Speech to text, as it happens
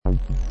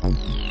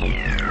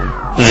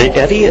The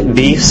Eddie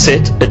B.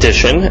 Sit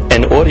edition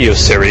and audio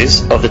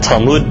series of the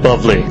Talmud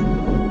Bavli.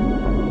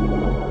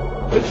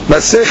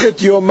 Masechet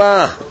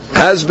Yoma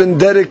has been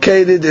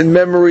dedicated in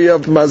memory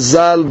of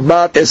Mazal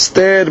Bat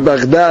Esther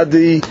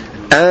Baghdadi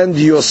and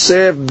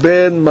Yosef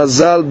ben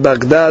Mazal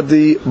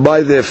Baghdadi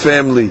by their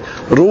family.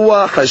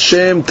 Ruach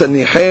Hashem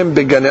Tanichem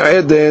Began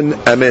Eden.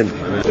 Amen.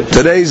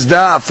 Today's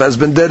daf has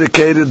been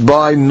dedicated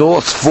by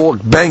North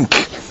Fork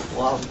Bank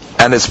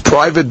and its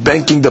private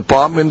banking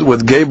department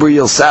with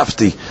Gabriel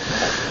Safti.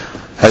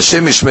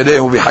 Hashem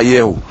Ishmerehu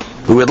V'Hayehu.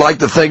 We would like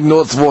to thank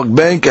North Fork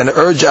Bank and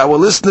urge our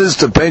listeners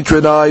to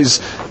patronize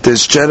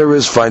this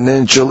generous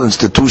financial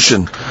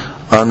institution.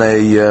 On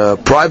a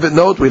private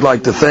note, we'd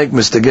like to thank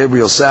Mr.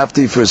 Gabriel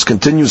Safti for his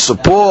continued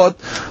support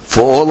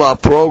for all our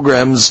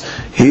programs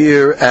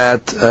here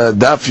at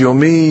Daf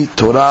Yomi,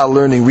 Torah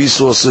Learning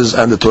Resources,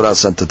 and the Torah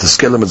Center.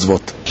 Tezkei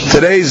Mitzvot.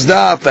 Today's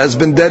daf has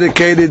been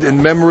dedicated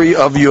in memory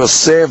of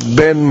Yosef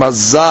ben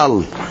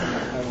Mazal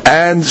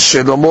and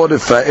Shlomo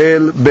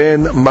Rafael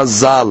ben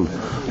Mazal.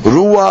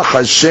 Ruach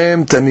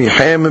Hashem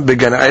Tanichem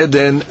Began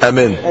Eden.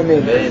 Amen.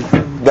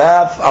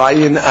 Daf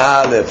Ayin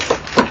Aleph.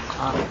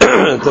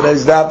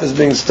 Today's daf is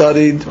being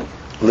studied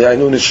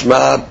Li'ainu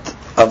Nishmat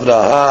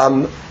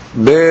Avraham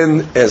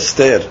ben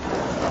Esther.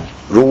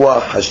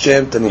 Ruach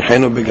Hashem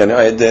Tanichenu Began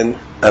Eden.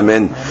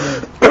 Amen.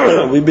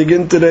 We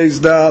begin today's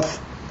daf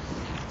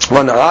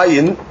on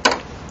Ayin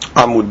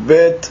Amud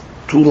Bet,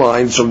 2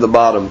 lines from the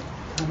bottom.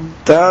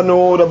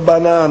 Tanu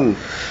Rabbanan.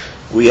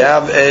 We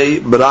have a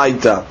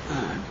Braita.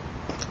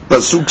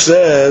 Pasuk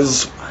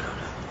says,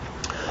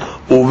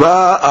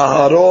 Uva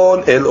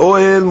Aharon El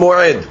Ohel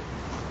Moed.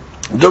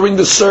 During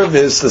the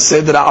service, the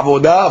Seder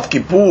Avodah of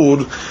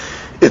Kippur,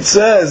 it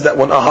says that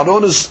when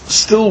Aharon is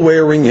still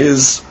wearing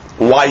his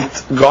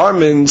white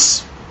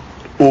garments,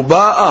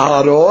 Uba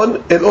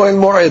Aharon El Ohel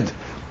Moed,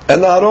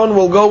 and Aharon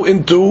will go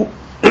into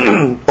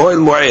Ohel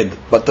Moed.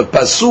 But the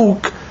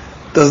Pasuk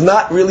does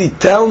not really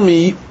tell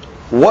me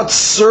what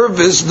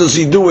service does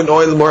he do in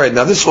Ohel Moed.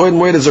 Now this Ohel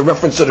Moed is a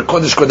reference to the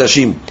Kodesh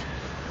Kodashim.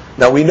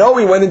 Now we know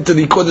he went into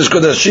the Kodesh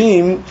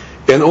Kodashim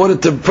in order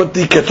to put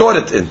the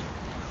Ketoret in.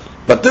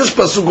 But this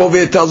pasuk over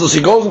here tells us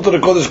he goes into the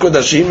Kodesh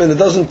Kodashim, and it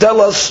doesn't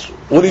tell us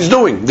what he's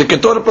doing. The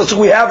Ketoret pasuk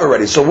we have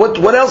already. So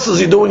what else is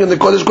he doing in the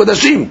Kodesh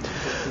Kodashim?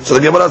 So the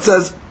Gemara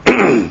says,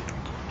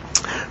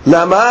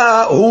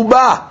 Lama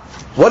huba.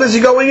 What is he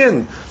going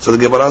in? So the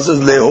Gemara says,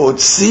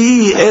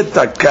 Lehotzi et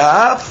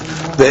hakaf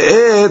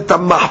ve'et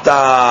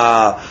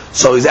hamachta.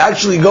 So he's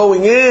actually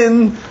going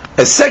in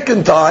a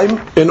second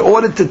time in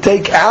order to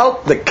take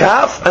out the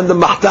kaf and the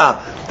mahta.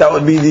 That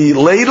would be the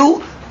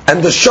ladle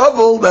and the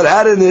shovel that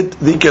had in it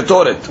the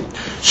ketoret.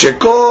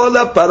 Shekol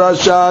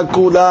parasha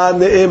kula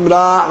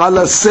ne'emra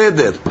ala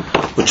seder,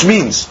 which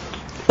means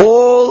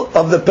all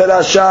of the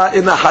parasha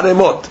in the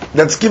haremot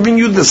that's giving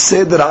you the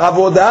seder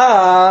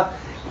avodah,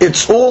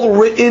 it's all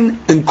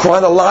written in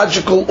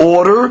chronological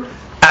order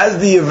as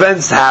the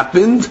events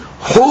happened,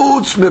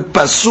 chutz me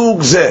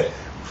pasuk zeh,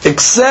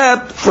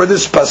 except for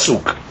this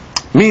pasuk.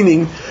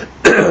 Meaning,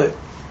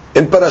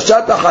 in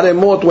Parashat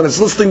HaCharemot, when it's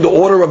listing the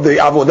order of the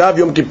Avodah of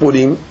Yom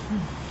Kippurim,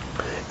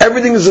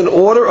 everything is in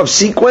order of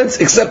sequence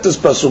except this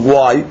pasuk.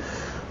 Why?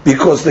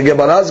 Because the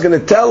Gemara is going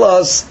to tell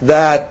us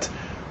that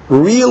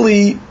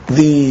really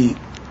the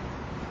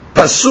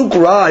pasuk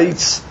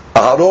writes,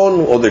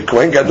 Aharon or the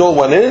Kohen Gadol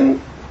went in,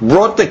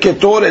 brought the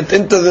Ketoret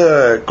into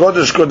the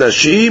Kodesh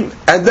Kodashim,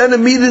 and then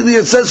immediately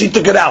it says he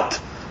took it out.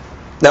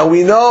 Now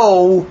we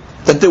know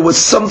that there was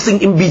something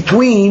in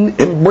between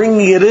him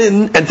bringing it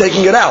in and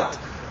taking it out.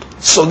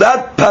 So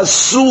that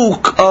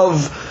pasuk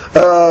of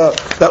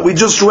that we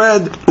just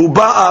read, Uba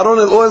Aaron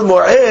el Ohel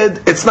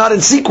Moed, it's not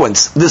in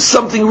sequence. There's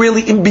something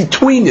really in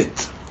between it.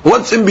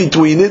 What's in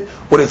between it?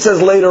 What it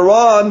says later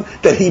on,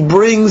 that he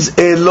brings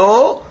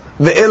Elo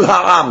ve'el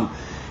ha'am.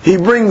 He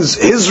brings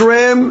his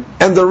ram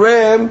and the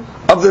ram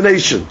of the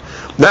nation.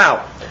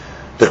 Now,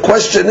 the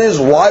question is,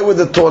 why would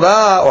the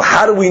Torah, or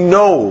how do we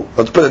know,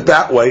 let's put it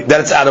that way,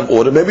 that it's out of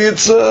order? Maybe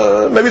it's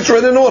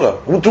right in order.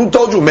 Who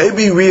told you?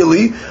 Maybe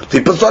really,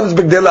 he puts on his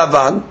Bigdei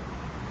Lavan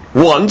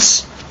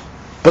once,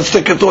 puts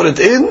the Ketoret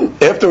in,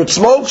 after it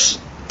smokes,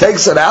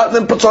 takes it out, and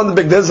then puts on the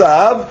Bigdei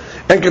Zahav,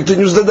 and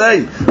continues the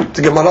day.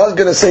 The Gemara is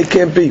going to say,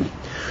 can't be.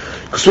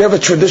 Because we have a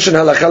tradition,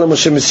 halakha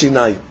l'Moshe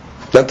Sinai,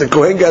 that the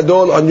Kohen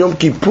Gadol on Yom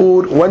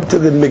Kippur went to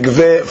the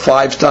mikveh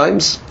 5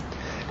 times,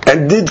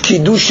 and did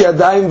Kiddush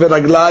Yadayim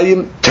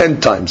V'Raglayim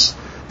 10 times.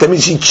 That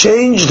means he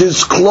changed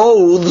his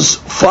clothes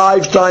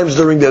 5 times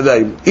during the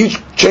day. Each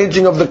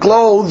changing of the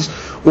clothes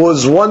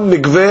was 1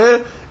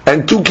 mikveh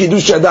and 2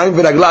 Kiddush Yadayim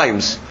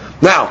V'Raglayim.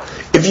 Now,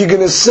 if you're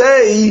going to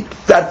say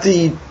that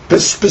the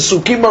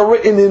Pesukim are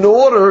written in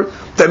order,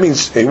 that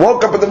means he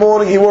woke up in the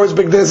morning, he wore his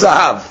Bigdei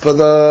Zahav for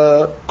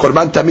the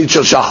Korban Tamid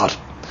Shel Shachar.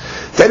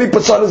 Then he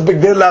puts on his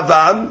Bigdei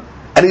Lavan,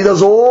 and he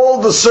does all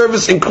the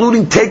service,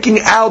 including taking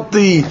out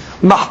the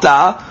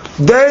mahta.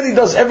 Then he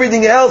does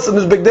everything else in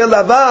his Bigdei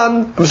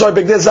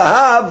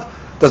Zahav.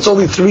 That's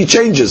only 3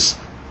 changes.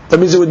 That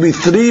means it would be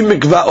 3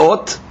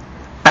 mikvaot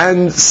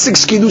and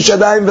 6 kiddush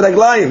yadayim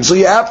v'raglayim. So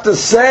you have to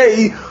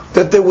say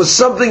that there was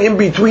something in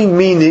between,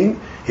 meaning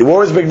he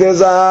wore his bigdei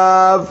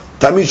zahav,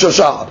 tamid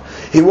shoshar.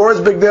 He wore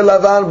his bigdei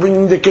lavan,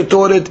 bringing the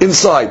ketoret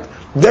inside.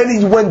 Then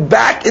he went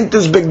back into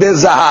his bigdei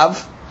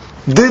zahav,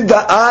 did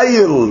the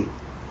ayil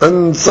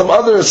and some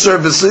other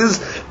services,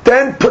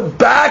 then put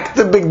back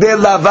the bigdei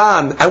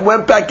lavan and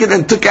went back in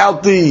and took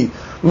out the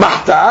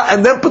mahta,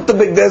 and then put the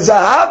bigdei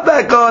zahav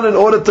back on in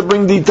order to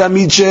bring the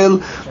tamid shel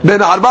ben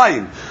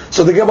arbaim.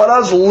 So the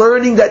Gemara is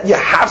learning that you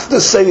have to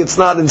say it's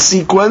not in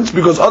sequence,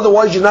 because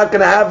otherwise you're not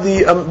going to have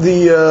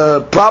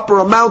the proper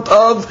amount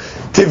of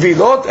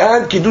tevilot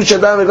and kiddush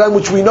yadayim,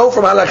 which we know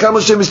from halakha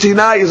Moshe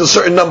Mistinai is a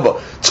certain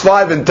number. It's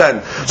 5 and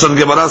 10. So the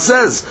Gemara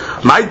says,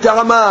 "My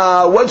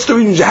ta'ama." What's the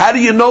reason? How do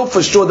you know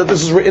for sure that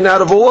this is written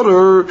out of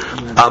order?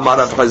 Amar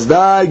Rav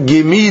Chazda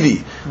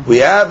Gemiri. We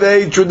have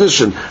a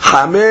tradition: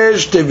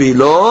 Chamesh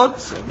tevilot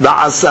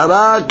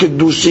va'asara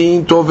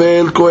kiddushin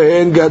tovel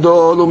kohen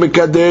gadol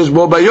u'mekadesh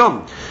bo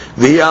bayom.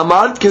 The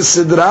Amart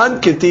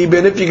Kesidran Ketib,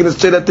 and if you're going to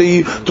say that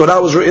the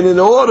Torah was written in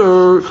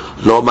order,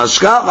 Lo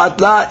Mashkachat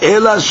La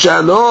Ela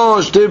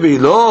Shalosh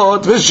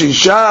Tevilot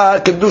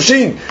V'Shisha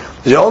Keddushin.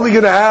 You're only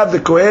going to have the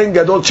Kohen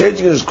Gadol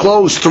changing his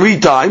clothes 3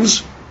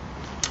 times,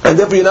 and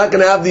therefore you're not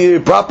going to have the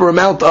proper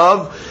amount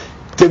of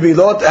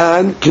Tevilot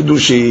and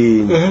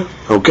Keddushin.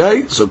 Mm-hmm.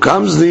 Okay? So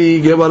comes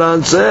the Gemara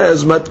and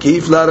says,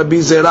 Matkif La Rabbi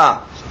Zera.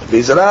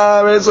 Rabbi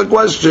Zera raised a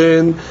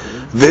question.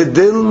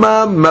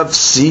 ודילמה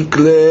מפסיק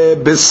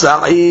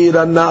לבשעיר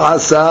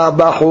הנעשה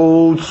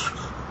בחוץ.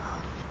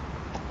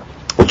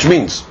 Which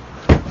means,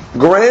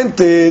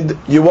 granted,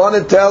 you want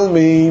to tell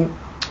me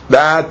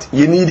that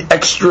you need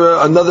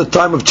another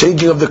time of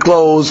changing of the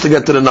clothes to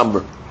get to the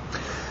number.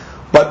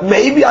 But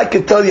maybe I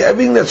could tell you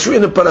everything that's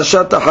written in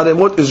Parashat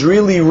HaRemot is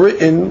really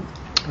written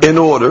in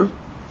order.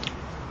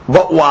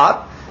 But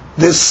what?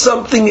 There's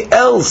something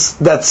else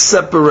that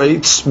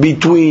separates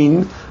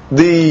between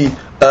the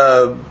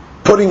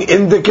putting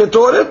in the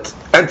ketoret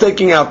and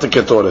taking out the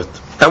ketoret.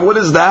 And what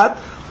is that?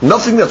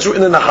 Nothing that's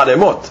written in the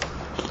Haremot,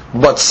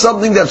 but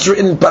something that's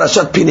written in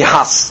Parashat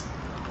Pinihas.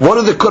 One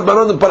of the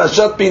korbanot in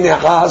Parashat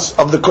Pinihas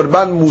of the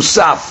korban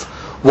Musaf,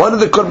 one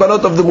of the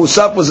korbanot of the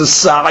Musaf was a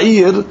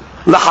sa'ir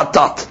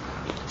lahatat.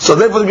 So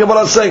therefore the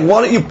Gemara is saying,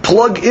 why don't you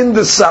plug in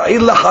the sa'ir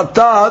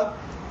lahatat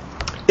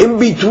in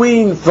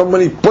between from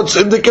when he puts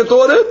in the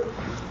ketoret,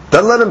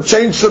 then let him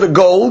change to the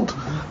gold,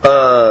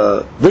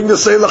 bring the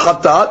Seila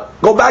Chatat,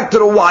 go back to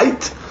the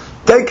white,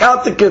 take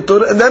out the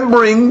Ketur, and then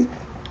bring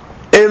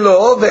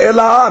Elo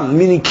ve'elaan,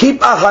 meaning keep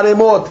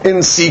Acharemot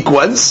in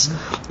sequence,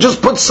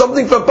 just put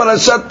something for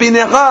Parashat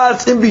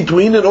Pinechas in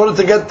between in order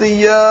to get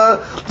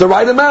the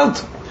right amount.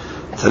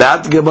 So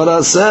that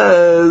Gemara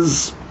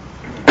says,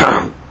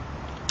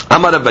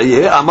 Amar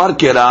Abaye, Amar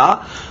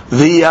Kera,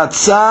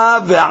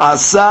 v'yatsa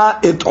ve'asa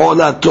et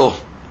olato.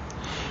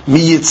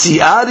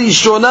 Miyitzi'a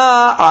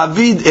rishona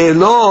avid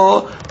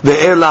elo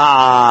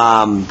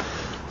ve'elam.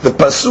 The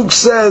pasuk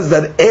says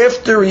that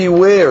after he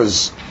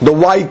wears the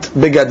white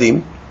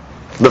begadim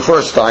the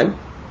first time,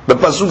 the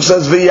pasuk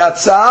says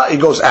v'yatsa, he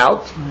goes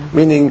out,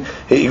 meaning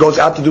he goes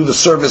out to do the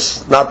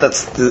service, not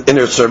that's the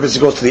inner service, he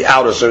goes to the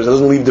outer service, he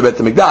doesn't leave the Beit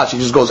HaMikdash, he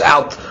just goes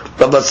out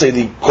of, let's say,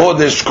 the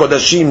Kodesh,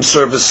 Kodashim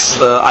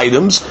service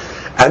items,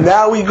 and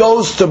now he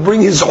goes to bring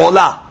his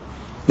olah.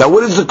 Now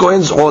what is the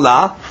Kohen's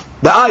olah?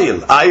 The ayil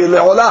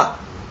le'olah.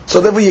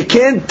 So therefore you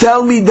can't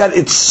tell me that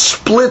it's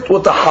split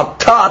with the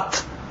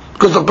hatat,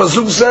 because the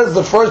pasuk says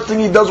the first thing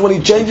he does when he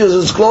changes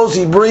his clothes,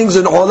 he brings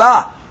an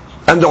olah,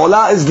 and the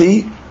olah is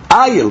the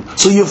ayil.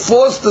 So you're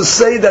forced to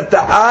say that the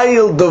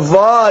ayil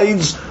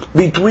divides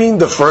between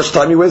the first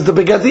time he wears the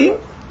begadim,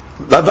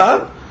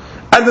 lavan,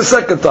 and the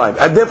second time,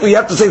 and therefore you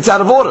have to say it's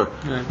out of order,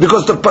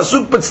 because the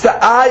pasuk puts the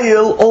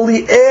ayil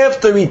only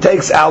after he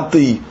takes out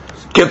the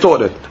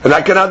ketoret, and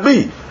that cannot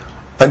be.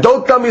 And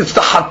don't tell me it's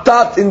the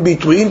hatat in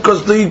between,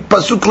 because the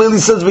pasuk clearly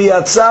says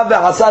v'yatsa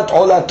ve'asat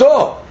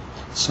olato,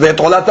 svet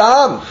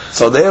olatam.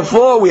 So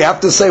therefore we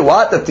have to say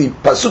what? That the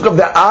pasuk of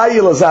the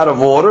ayil is out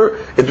of order.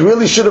 It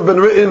really should have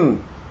been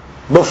written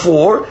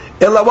before.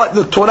 Ella what?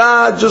 The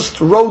Torah just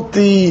wrote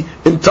the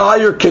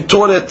entire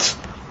ketoret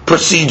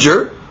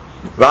procedure,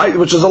 right?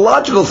 Which is a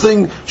logical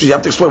thing. So you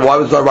have to explain why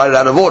was not write it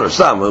out of order.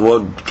 Some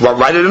well,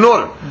 write it in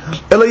order.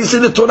 Ella, you see,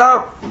 the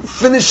Torah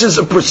finishes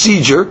a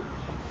procedure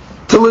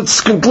till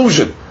its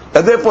conclusion,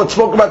 and therefore it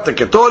spoke about the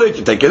ketoret.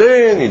 You take it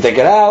in, you take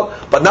it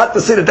out, but not to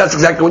say that that's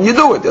exactly when you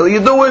do it. You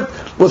do it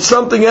with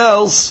something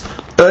else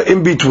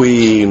in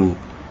between.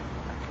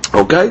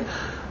 Okay.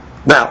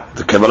 Now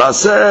the Gemara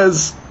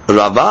says,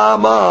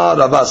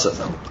 Rava says,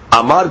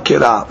 Amar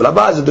Kera.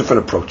 Rava has a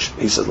different approach.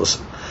 He says,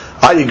 listen,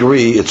 I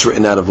agree it's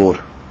written out of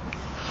order,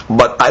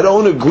 but I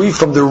don't agree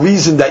from the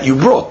reason that you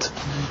brought.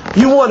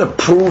 You want to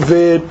prove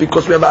it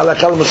because we have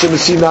halakha Moshe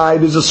Sinai.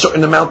 There's a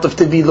certain amount of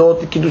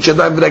tevilot, kiddush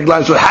yadayim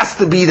v'raglayim, so it has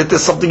to be that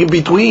there's something in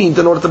between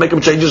in order to make him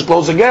change his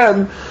clothes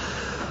again.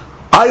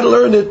 I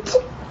learn it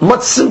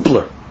much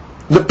simpler.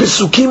 The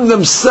Pesukim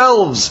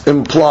themselves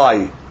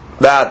imply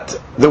that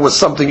there was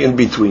something in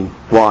between.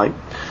 Why?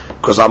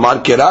 Because Amar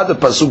Kira, the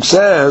pasuk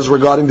says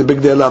regarding the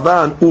Bigdei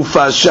Lavan,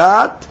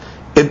 Ufashat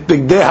et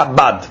Bigdei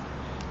Habad.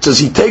 It says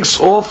he takes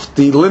off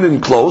the linen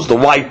clothes, the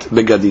white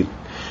begadim.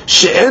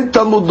 She'en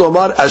Talmud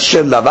Lomar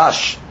Asher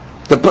Lavash.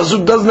 The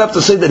pasuk doesn't have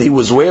to say that he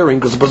was wearing,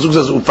 because the pasuk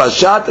says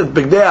Ufashat et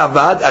Bigdei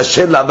Habad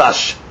Asher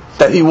Lavash,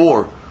 that he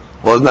wore.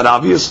 Wasn't that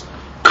obvious?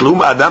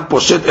 Klum Adam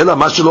Poshet Ela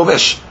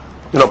Mashilovesh.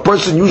 A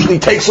person usually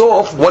takes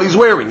off what he's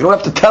wearing. You don't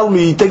have to tell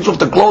me he takes off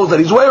the clothes that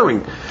he's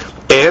wearing.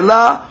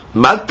 Ela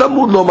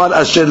Maltamud Lomar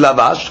Asher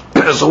Lavash.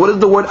 So what is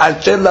the word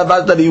Asher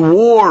Lavash that he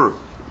wore?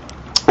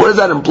 What does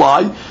that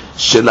imply?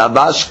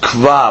 Shelabash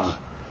Kvar.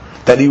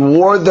 That he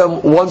wore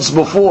them once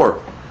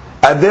before.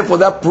 And therefore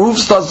that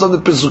proves to us on the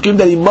Pesukim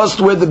that he must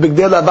wear the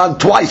Bigdei Lavan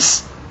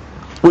twice.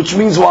 Which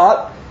means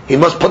what? He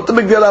must put the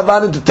Bigdei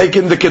Lavan in to take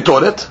in the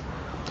Ketoret.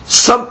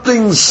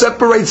 Something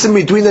separates in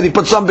between, that he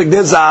puts on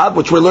Bigdei Zahav,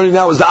 which we're learning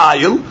now is the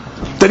Ayil.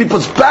 Then he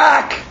puts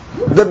back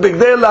the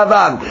Bigdei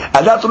Lavan.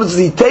 And that's what it says.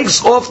 He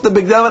takes off the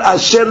Bigdei Lavan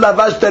Asher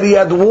Lavash that he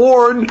had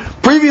worn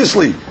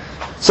previously.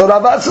 So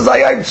Ravat says,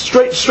 I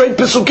straight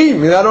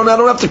Pesukim. I don't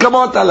have to come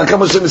out like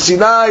Hashem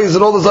Sinai and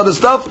all this other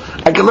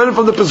stuff. I can learn it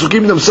from the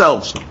Pesukim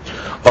themselves.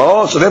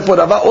 Oh, so therefore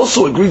Ravat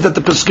also agrees that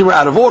the Pesukim are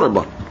out of order,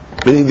 but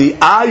meaning the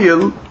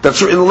ayil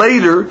that's written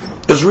later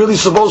is really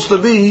supposed to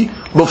be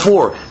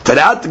before.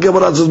 Tadat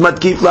Gemara says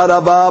matkif la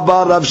Rava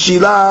bar Rav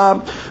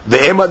Shila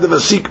ve'ema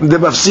devafsik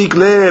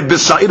le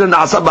b'sa'ir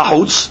na'asa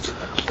b'chutz.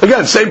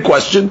 Again, same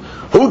question.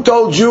 Who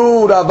told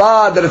you,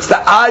 Rava, that it's the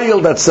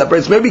ayil that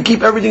separates? Maybe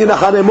keep everything in the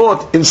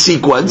Haremot in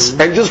sequence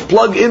and just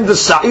plug in the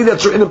sa'ir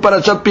that's written in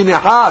Parashat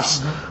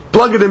Pinehas.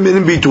 Plug it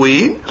in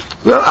between.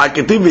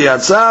 Aketiv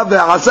v'yatsa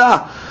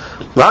ve'asa.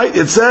 Right?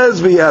 It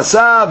says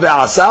v'yasa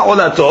ve'asa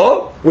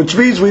olato, which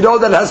means we know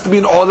that it has to be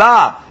an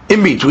olah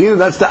in between,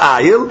 and that's the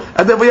ayil,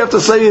 and then we have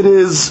to say it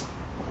is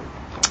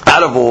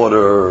out of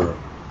order.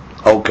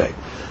 Okay.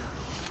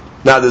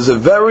 Now there's a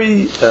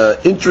very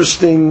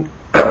interesting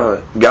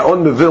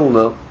Gaon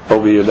Mevilna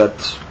over here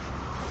that's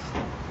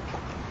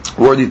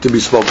worthy to be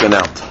spoken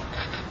out.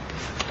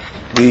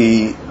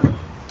 The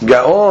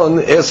Gaon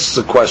asks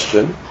a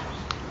question.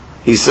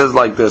 He says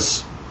like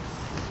this: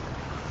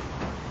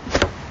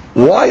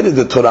 why did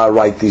the Torah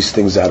write these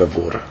things out of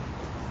order?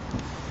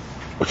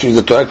 Which means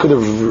the Torah could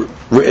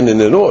have written in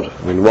an order.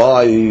 I mean,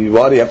 why do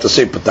you have to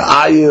say put the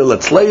ayil,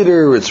 it's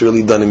later, it's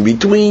really done in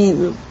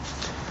between?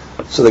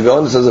 So the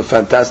Gaon says a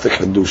fantastic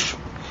hadush.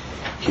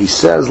 He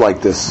says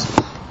like this: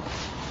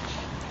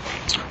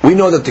 we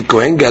know that the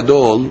Kohen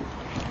Gadol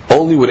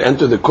only would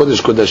enter the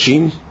Kodesh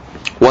Kodashim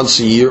once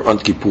a year on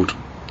Kippur.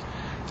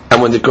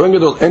 And when the Kohen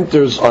Gadol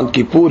enters on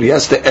Kippur, he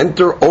has to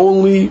enter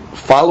only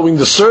following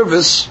the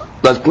service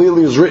that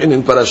clearly is written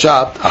in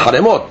Parashat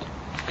Haremot.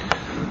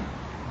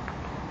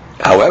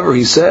 However,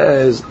 he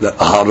says that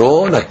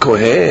Aharon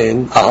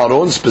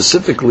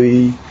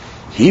specifically,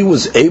 he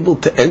was able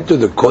to enter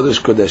the Kodesh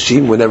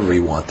Kodashim whenever he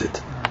wanted.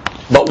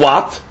 But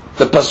what?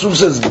 The Pasuk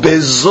says,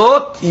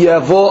 Bezot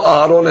yavo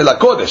Aharon el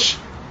HaKodesh.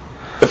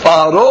 If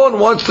Aharon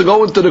wants to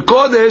go into the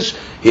Kodesh,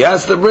 he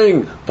has to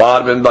bring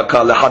Par ben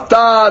Bakar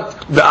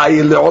lehatat,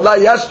 ve'ayil le'olah.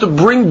 He has to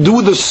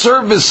do the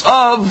service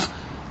of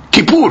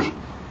Kippur,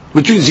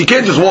 which means he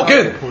can't just walk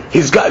in.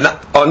 He's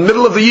got on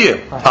middle of the year.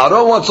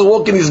 Aharon wants to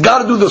walk in. He's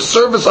got to do the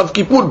service of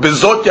Kippur.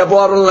 Bezot yavo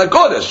Aharon el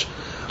HaKodesh.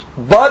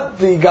 But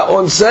the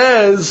Gaon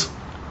says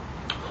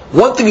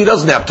one thing he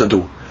doesn't have to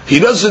do. He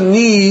doesn't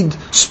need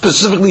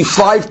specifically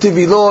 5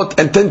 tevilot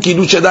and 10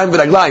 kiddush yadayim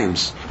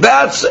v'raglayim.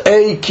 That's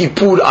a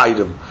Kippur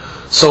item.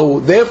 So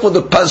therefore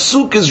the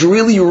pasuk is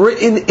really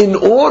written in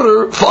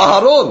order for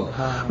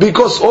Aharon,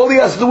 because all he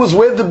has to do is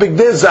wear the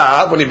Bigdei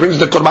Zahav when he brings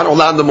the Korban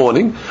Olah in the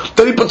morning.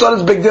 Then he puts on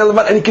his Bigdei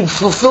Levat and he can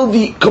fulfill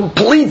the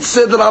complete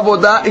Seder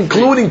Avodah,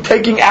 including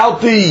taking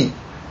out the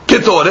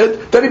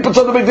Ketoret. Then he puts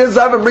on the Bigdei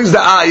Zahav and brings the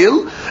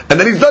Ayil, and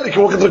then he's done. He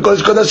can walk into the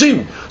Kodesh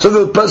Kodashim. So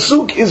the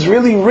pasuk is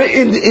really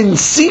written in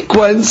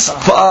sequence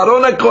for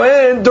Aharon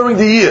HaKohen during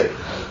the year.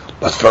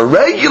 But for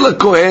regular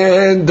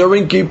Kohen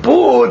during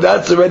Kippur,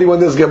 that's already when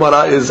this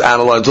Gemara is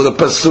analyzed. So the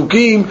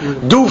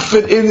Pasukim do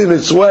fit in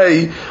its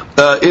way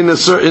in a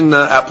certain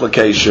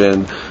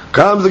application.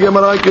 Comes the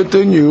Gemara,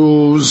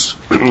 continues.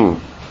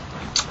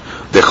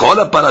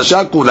 Dechol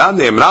parasha kula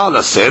ne'emra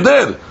ala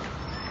seder.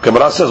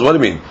 Gemara says, what do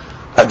you mean?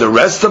 And the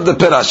rest of the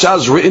parasha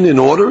is written in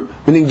order?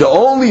 Meaning the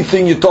only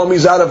thing you told me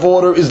is out of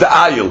order is the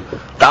ayil.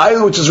 The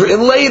ayil which is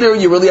written later,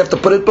 you really have to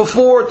put it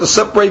before to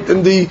separate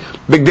in the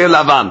Bigdei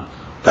Lavan.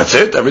 That's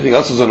it? Everything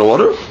else is in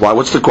order? Why?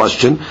 What's the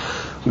question?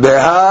 We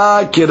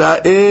have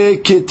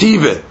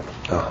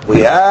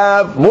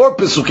more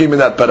Pesukim in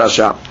that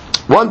parasha.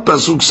 One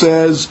Pasuk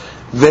says,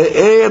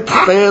 Ve'et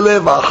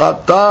chelev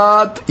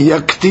achatat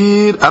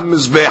yaktir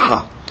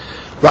amizbecha.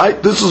 Right?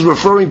 This is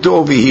referring to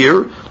over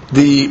here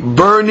the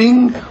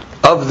burning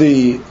of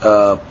the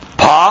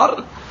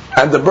par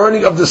and the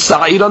burning of the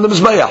sa'ir on the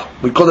mizbeach.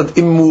 We call it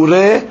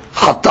imure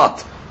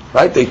chatat.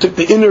 Right? They took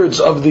the innards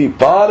of the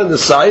par and the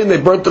sa'ir and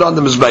they burnt it on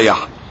the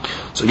mizbeach.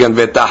 So again,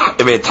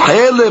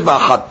 v'chelev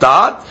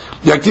achatat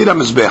yaktir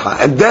amizbecha.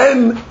 And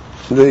then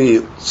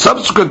the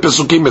subsequent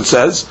Pesukim it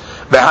says,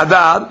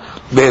 V'hadar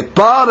ואת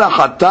פר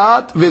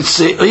החטאת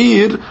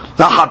ושעיר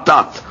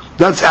החטאת.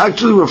 That's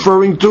actually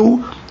referring to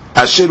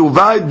אשר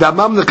הובא את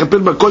דמם לקפל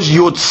בקודש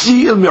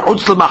יוציא אל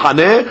מחוץ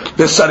למחנה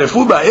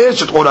ושרפו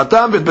באש את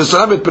עורתם ואת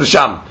בשרם ואת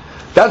פרשם.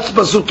 That's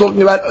the pasuk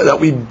talking about that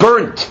we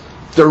burnt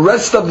the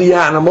rest of the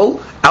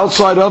animal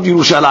outside of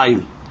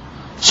Yerushalayim.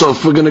 So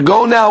if we're going to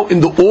go now in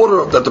the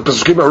order that the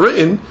pasukim are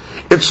written,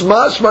 it's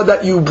mashma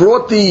that you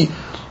brought the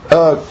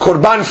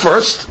korban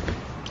first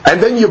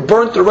and then you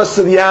burnt the rest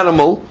of the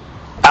animal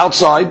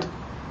outside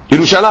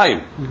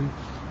Yerushalayim.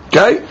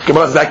 Okay?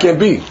 That can't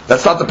be.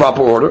 That's not the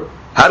proper order.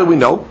 How do we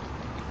know?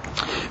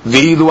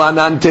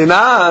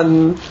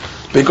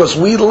 Because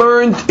we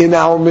learned in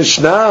our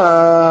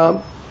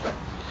Mishnah,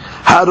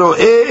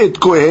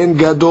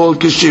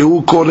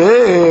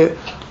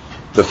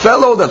 the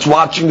fellow that's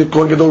watching the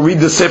Kohen Gadol read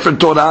the Sefer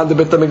Torah and the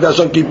Bet HaMikdash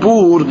on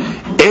Kippur,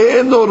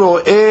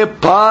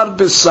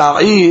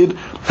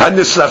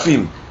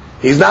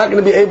 he's not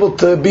going to be able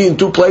to be in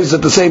two places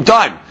at the same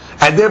time.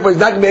 And therefore he's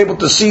not going to be able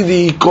to see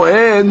the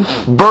Kohen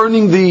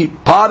burning the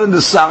par and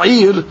the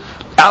sa'ir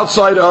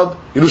outside of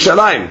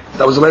Yerushalayim.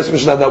 That was the last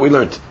Mishnah that we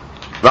learned.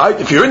 Right?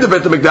 If you're in the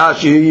Bet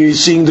HaMikdash, you're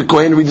seeing the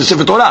Kohen read the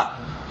Sefer Torah.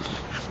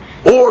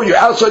 Or you're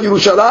outside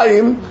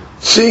Yerushalayim,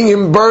 seeing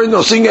him burn,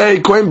 or seeing a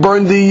Kohen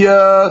burn the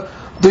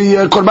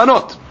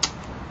Korbanot.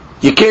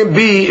 You can't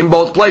be in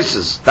both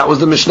places. That was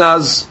the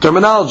Mishnah's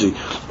terminology.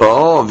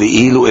 Oh,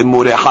 v'ilu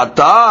imure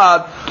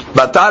hatat,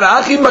 batar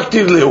achim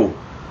maktir lehu.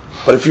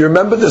 But if you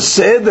remember the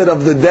Seder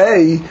of the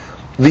day,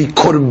 the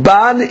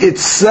Korban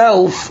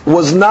itself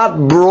was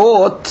not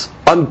brought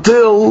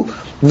until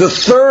the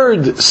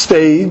third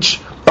stage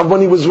of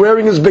when he was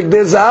wearing his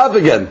Bigdei Zahav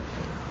again.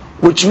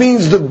 Which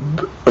means,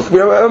 if we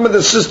remember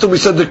the system, we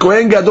said the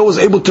Kohen Gadol was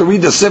able to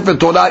read the Sefer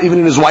Torah even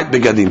in his white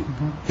begadim.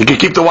 He could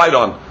keep the white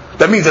on.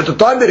 That means at the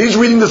time that he's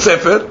reading the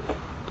Sefer,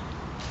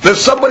 there's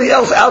somebody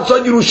else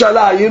outside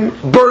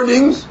Yerushalayim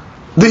burning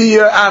the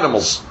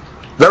animals.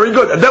 Very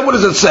good. And then what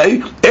does it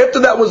say? After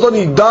that was done,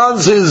 he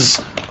dons his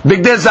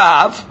Bigdei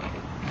Zahav,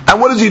 and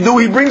what does he do?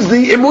 He brings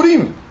the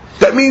Imurim.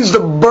 That means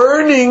the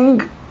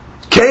burning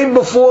came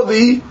before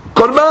the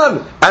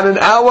Korban. And in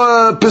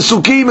our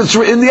Pesukim, it's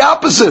written the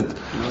opposite.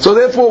 So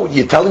therefore,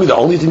 you're telling me the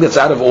only thing that's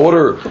out of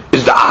order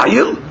is the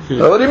Ayil?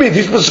 What do you mean?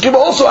 These Pesukim are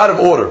also out of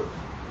order.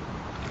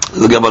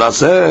 The Gemara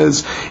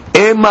says,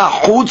 Ema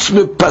chutz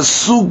me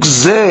pasuk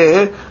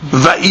zeh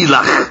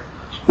va'ilach,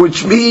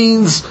 which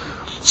means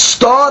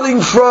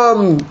starting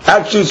from,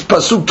 actually it's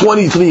pasuk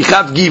 23,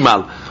 Chat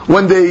Gimal,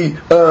 when they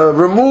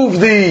remove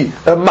the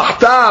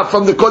mahta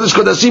from the Kodesh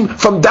Kodashim,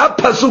 from that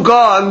pasuk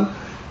on,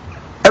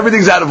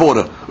 everything's out of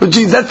order. Which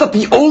means that's not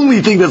the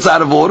only thing that's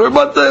out of order,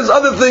 but there's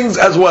other things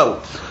as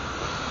well.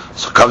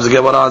 So comes the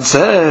Gemara and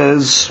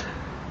says,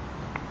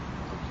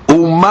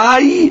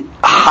 Umay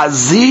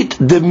hazit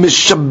de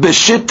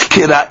mishabeshet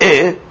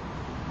kira'eh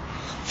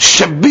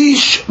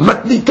shabish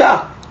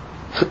matnita,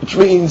 which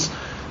means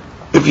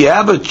if you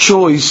have a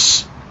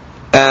choice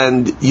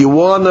and you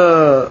want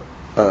to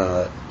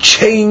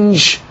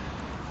change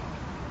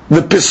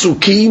the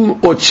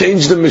Pesukim or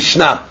change the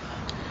Mishnah,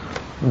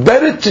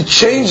 better to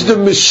change the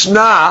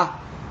Mishnah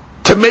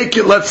to make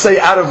it, let's say,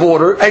 out of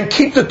order and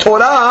keep the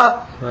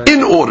Torah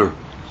in order.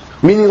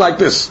 Meaning like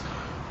this.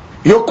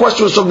 Your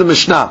question was from the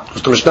Mishnah.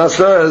 Because the Mishnah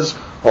says,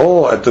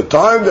 at the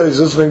time that he's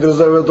listening to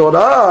the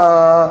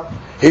Torah,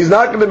 he's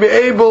not going to be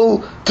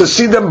able to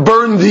see them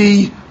burn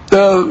the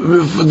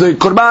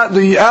korban,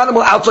 the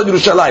animal outside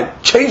Yerushalayim.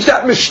 Change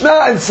that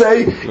Mishnah and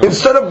say,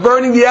 instead of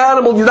burning the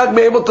animal, you're not going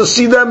to be able to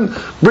see them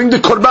bring the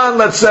korban,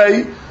 let's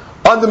say,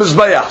 on the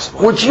Mizbeach.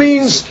 Which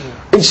means,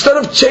 instead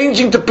of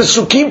changing the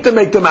Pesukim to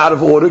make them out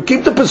of order,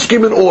 keep the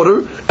Pesukim in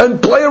order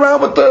and play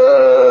around with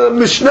the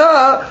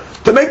Mishnah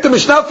to make the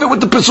Mishnah fit with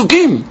the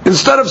Pesukim,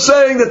 instead of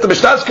saying that the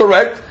Mishnah is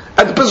correct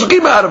and the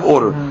Pesukim are out of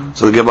order.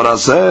 So the Gemara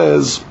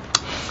says,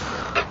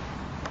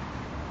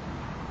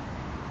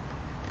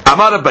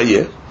 Amar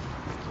Abaye,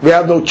 we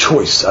have no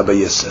choice,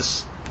 Abaye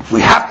says.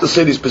 We have to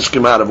say these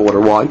Pesukim are out of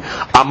order. Why?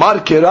 Amar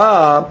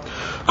Kira,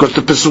 because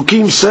the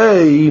Pesukim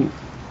say,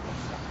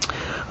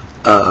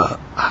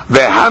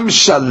 Veham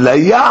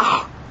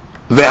Shalayach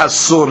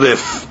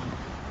Vehasorif.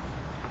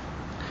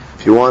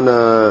 If you want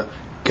to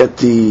get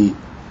the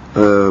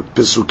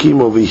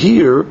Pesukim over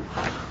here,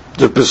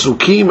 the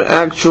Pesukim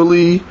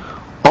actually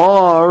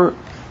are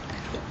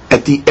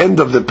at the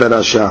end of the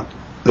parasha.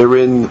 They're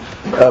in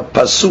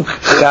Pasuk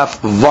Chaf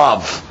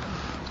Vav.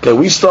 Okay,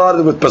 we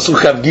started with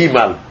Pasuk Chaf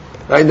Gimal.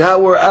 Right now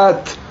we're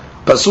at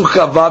Pasuk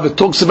Chaf Vav. It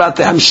talks about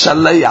the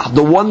Hamshalayach,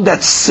 the one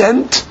that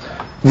sent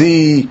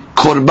the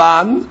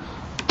Korban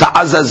to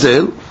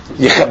Azazel.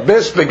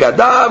 Yechabes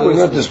begadav, we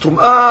got this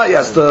tum'ah, he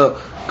has to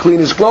clean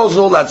his clothes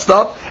and all that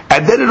stuff.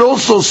 And then it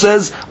also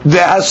says the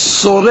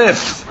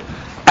Hasoref,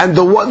 and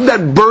the one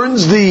that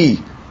burns the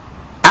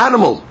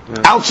animal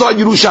outside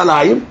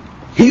Yerushalayim,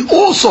 he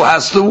also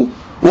has to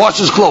wash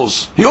his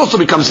clothes. He also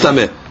becomes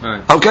tameh.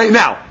 Okay,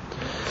 now,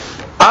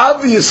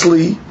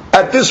 obviously,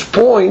 at this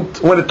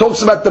point, when it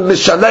talks about the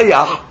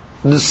Mishalayach,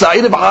 the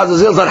Sa'ir of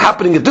Azazel is not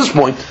happening at this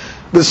point.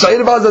 The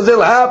Sa'ir of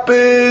Azazel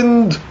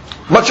happened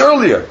much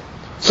earlier.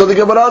 So the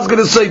Gemara is going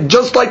to say,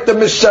 just like the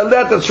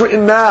Mishalet that's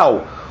written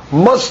now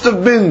must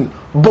have been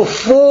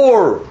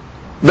before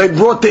they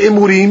brought the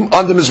Imurim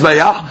on the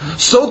Mizbeach,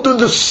 so too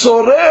the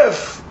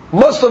Soref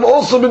must have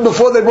also been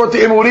before they brought the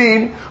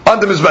Imurim on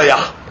the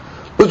Mizbeach.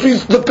 Which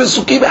means the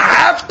Pesukim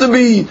have to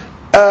be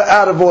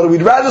out of order.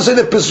 We'd rather say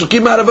the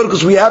Pesukim out of order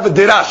because we have a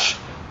Dirash.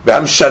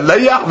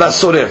 V'hamshaleach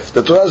v'soref.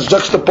 The Torah is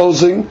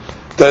juxtaposing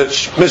the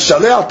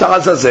Mishaleach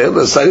ta'azazel,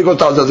 the Sarikot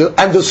ta'azazel,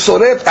 and the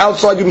Soref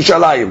outside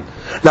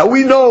Yerushalayim. Now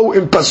we know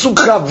in Pasuk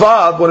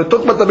Chavav, when it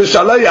talks about the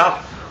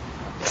Mishaleach,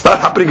 it's not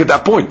happening at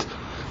that point.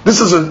 This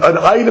is an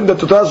item that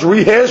the Torah is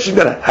rehashing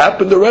that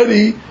happened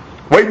already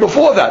way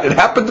before that. It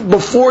happened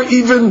before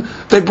even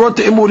they brought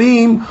the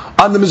Imurim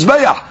on the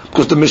Mizbeach.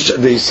 Because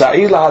the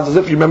Sa'il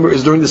HaZazif, you remember,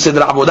 is during the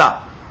Seder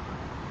Avodah.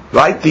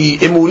 Right? The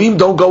Imurim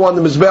don't go on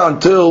the Mizbeach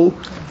until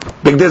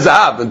Bigdei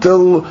Zahav,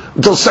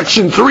 until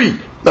section 3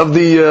 of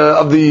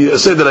the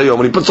Seder Hayom.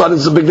 When he puts on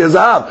his Bigdei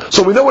Zahav.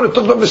 So we know when it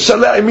talks about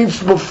Mishaleh, it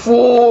means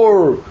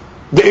before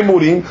the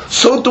Imurim.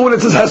 So too when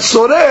it says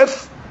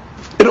Hasoref,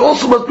 it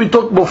also must be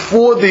talked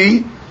before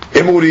the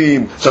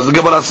Imurim. So the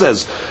Gemara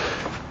says,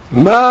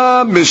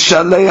 Ma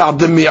Mishaleh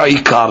de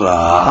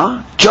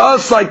mi'ikara.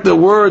 Just like the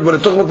word, when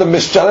it talks about the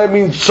Mishaleh,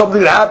 means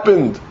something that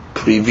happened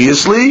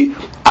previously.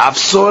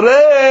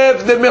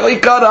 Afsoref de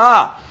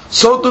mi'ikara.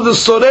 So to the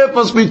Soref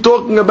must be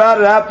talking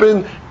about it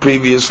happened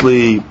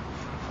previously.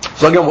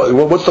 So again,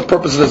 what's the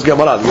purpose of this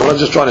Gemara? The Gemara is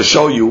just trying to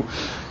show you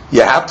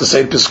have to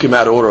say Piskim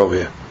out of order over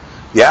here.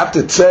 You have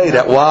to say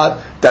that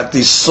that the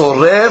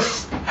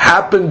Soref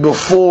happened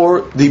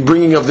before the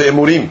bringing of the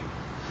Imurim.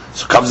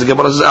 So comes the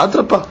Gemara and says,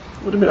 Adrapa.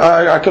 What do you mean?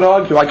 I can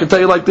argue. I can tell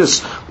you like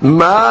this.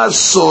 Ma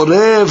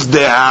Soref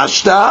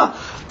dehashta,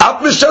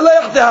 ap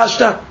mishalech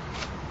dehashta.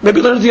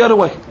 Maybe learn it the other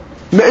way.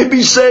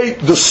 Maybe say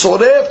the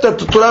Soref that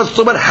the Torah is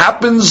talking about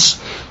happens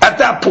at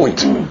that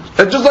point. And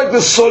just like the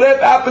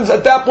Soref happens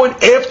at that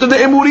point after the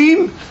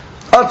Imurim,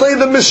 I'll tell you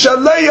the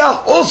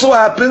Mishaleach also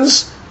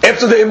happens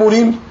after the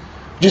Imurim.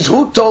 Just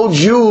who told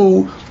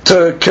you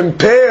to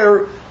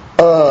compare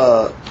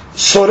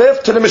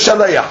Soref to the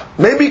Mishaleach?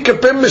 Maybe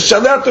compare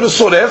Mishaleach to the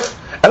Soref,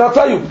 and I'll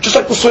tell you, just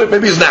like the Soref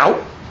maybe is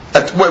now,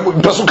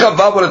 when Pasuk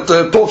Kavav, when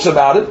it talks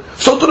about it,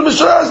 so to the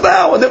Mishnah is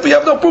now, and if we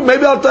have no proof,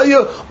 maybe I'll tell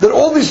you that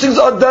all these things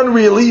are done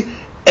really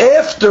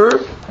after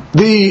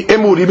the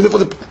Imurim,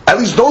 at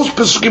least those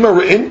Pesukim are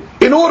written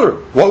in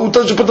order. Well, who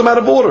told you to put them out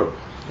of order?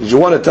 You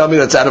want to tell me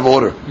that's out of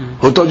order?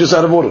 Who told you it's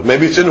out of order?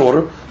 Maybe it's in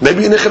order.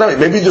 Maybe in Echanami.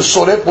 Maybe the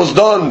Soref was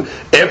done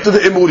after the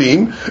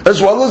Imurim,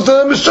 as well as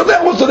the Mishnah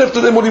was done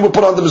after the Imurim were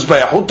put on the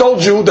Mizbeach. Who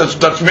told you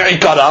that's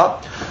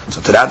Me'ikara?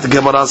 So to that the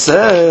Gemara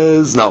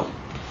says, no.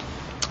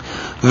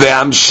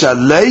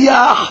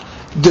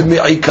 Ve'hamshaleach de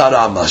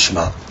Me'ikara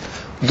mashma.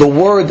 The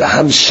word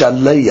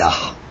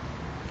Hamshaleach.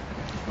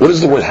 What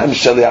does the word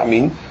Hamshaleach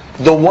mean?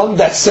 The one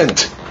that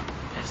sent.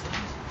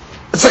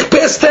 It's like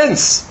past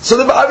tense.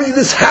 So obviously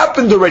this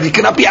happened already. It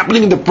cannot be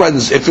happening in the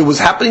present. If it was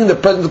happening in the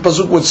present, the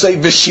Pasuk would say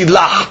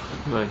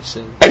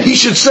V'shilach. And he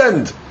should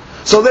send.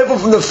 So therefore,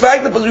 from the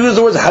fact that Pasuk uses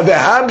the words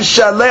Haveham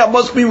Shaleach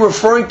must be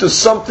referring to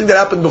something that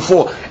happened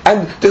before.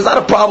 And there's not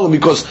a problem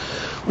because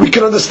we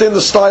can understand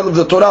the style of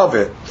the Torah of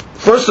it.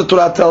 First, the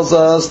Torah tells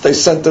us they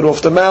sent it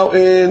off the mountain,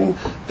 in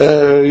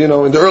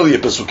the earlier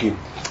Pesukim.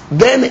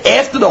 Then,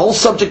 after the whole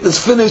subject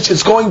is finished,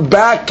 it's going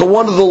back to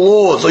one of the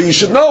laws. So you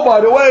should know,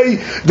 by the way,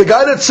 the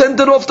guy that sent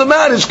it off the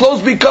mountain, his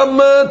clothes become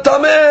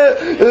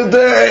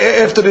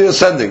tameh after the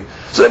ascending.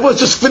 So therefore,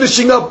 it's just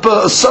finishing up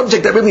a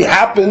subject that really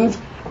happened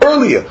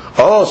earlier.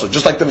 Oh, so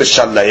just like the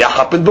Mishaleh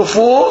happened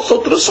before,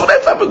 so to the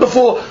Soref happened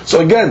before. So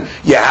again,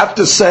 you have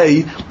to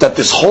say that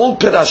this whole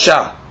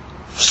Perashah,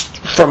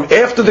 from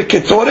after the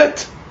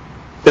Ketoret,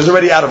 is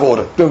already out of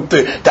order.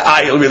 The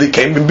ayah really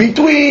came in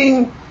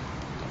between.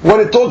 When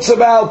it talks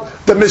about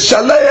the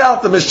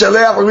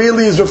Mishaleach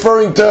really is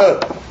referring to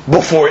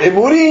before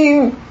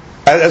Imurim,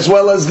 as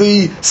well as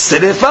the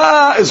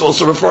Serefa is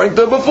also referring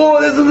to before.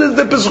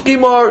 The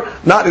Pesukim are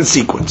not in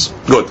sequence.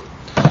 Good.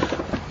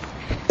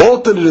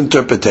 Alternate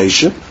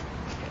interpretation.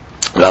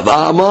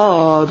 Rava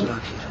Amar.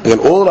 And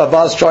all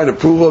Rava is trying to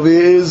prove of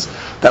is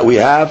that we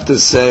have to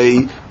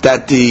say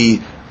that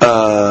the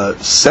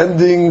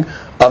sending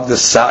of the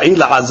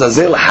Sa'il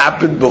Azazel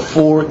happened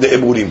before the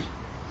Imurim.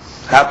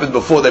 Happened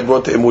before they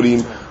brought the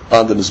Imurim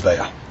on the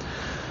Mizbeach.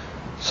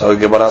 So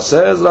Gemara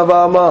says,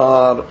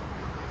 Rava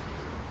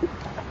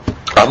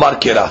Amar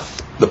Kira.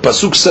 The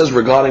Pasuk says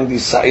regarding the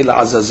Sa'il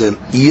Azazel,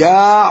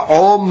 Ya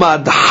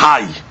Omad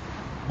Hay.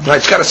 Right,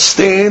 it's got to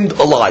stand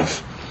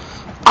alive.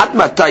 Ad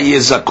Matai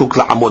Yezakuk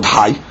La'amod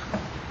Hay.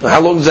 How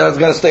long is that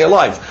got to stay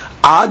alive?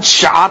 Ad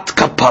Sha'at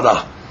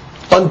Kapara.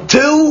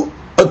 Until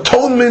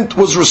atonement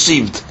was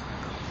received.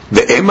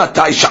 The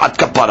Matai Sha'at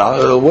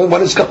Kapara.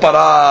 When is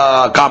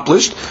Kapara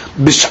accomplished?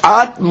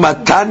 Bish'at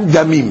Matan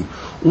Damim.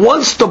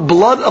 Once the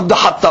blood of the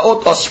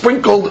Hattaot are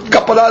sprinkled,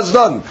 Kapara is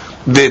done.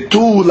 The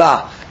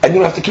Tula. And you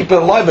don't have to keep it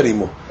alive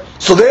anymore.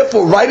 So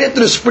therefore, right after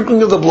the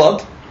sprinkling of the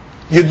blood,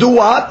 you do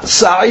what?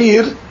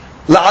 Sa'ir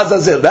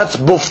La'azazel. That's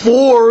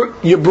before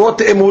you brought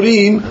the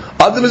Imurim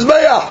on the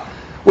Mizbeach.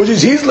 which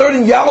is he's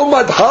learning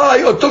Yahumad High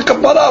Otul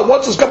Kapara.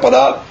 What's his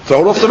Kapara?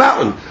 Throw it off the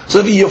mountain. So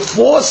if you're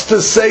forced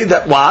to say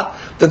that what?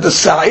 That the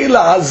Sa'il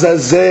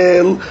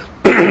Azazel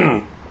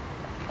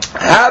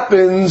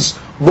happens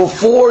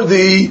before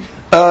the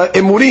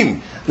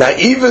Imurim. Now,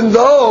 even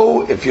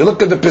though, if you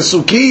look at the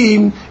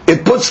Pesukim,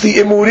 it puts the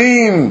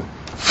Imurim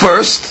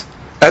first,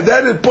 and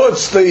then it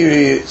puts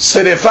the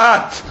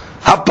Serefat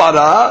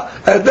Hapara,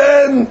 and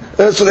then,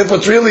 so therefore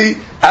it's really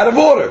out of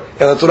order. And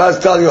that's what I was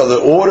telling you, the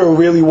order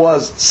really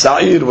was,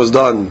 Sa'ir was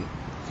done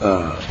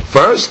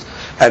first,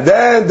 and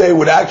then they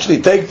would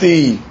actually take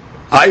the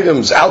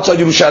items outside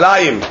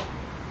Yerushalayim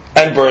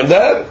and burn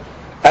them,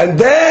 and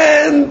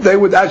then they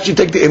would actually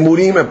take the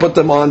Imurim and put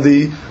them on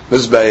the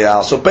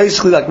Mizbeah. So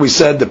basically, like we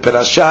said, the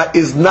Parashah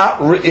is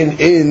not written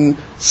in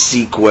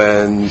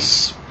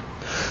sequence.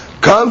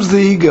 Comes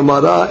the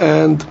Gemara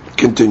and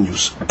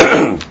continues.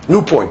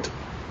 New point.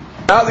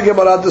 Now the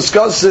Gemara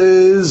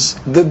discusses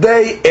the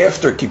day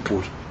after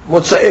Kippur.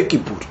 Motzei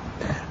Kippur.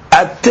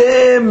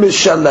 Atem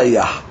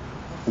Mishalayah.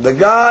 The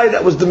guy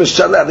that was the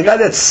Mishalayah, the guy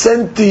that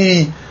sent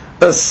the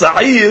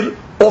Sa'ir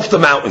off the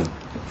mountain.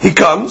 He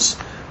comes,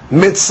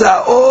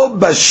 Mitza'o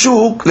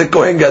Bashuk le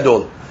Kohen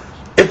Gadol.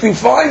 If he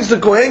finds the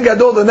Kohen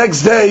Gadol the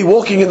next day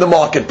walking in the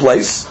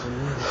marketplace,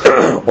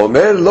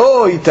 Omer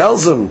Lo, he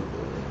tells him,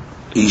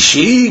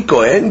 Ishi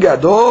Kohen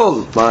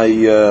Gadol, my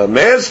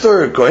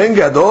master Kohen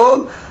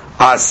Gadol,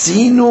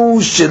 Asinu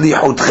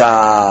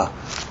Shilichutcha.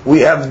 We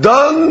have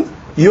done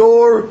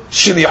your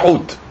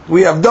Shilichut.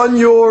 We have done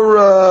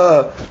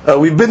your,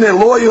 we've been a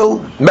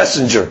loyal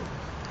messenger.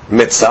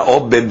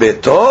 Mitza'o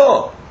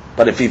Bebeto.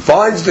 But if he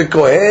finds the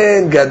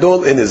Kohen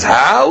Gadol in his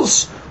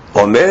house,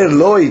 Omer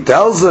Lo, he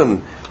tells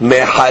him,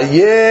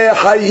 Mehayeh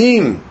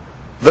Hayim,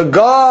 the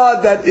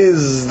God that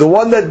is the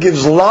one that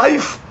gives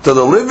life to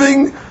the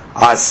living,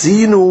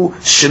 Asinu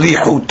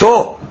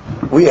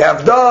Shlichuto. We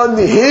have done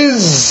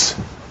his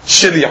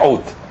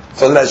Shlichut.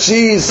 So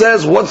Rashi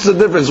says, what's the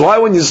difference? Why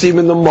when you see him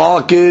in the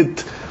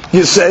market,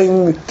 you're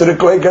saying to the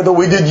Kohen Gadol,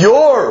 we did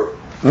your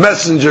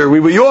messenger, we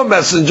were your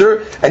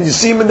messenger, and you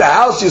see him in the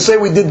house, you say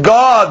we did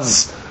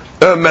God's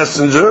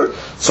messenger.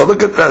 So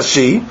look at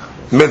Rashi.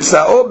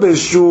 Metza'o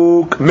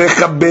b'shuk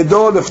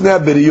mechabedo lefnei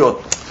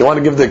beriyot. You want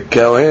to give the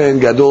Kohen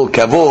Gadol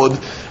kavod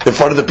in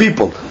front of the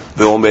people.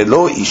 Ve'omer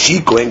lo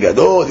ishi Kohen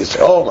Gadol. You say,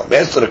 oh, my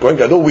master, the Kohen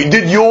Gadol, we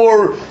did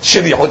your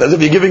shlichut, as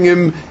if you're giving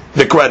him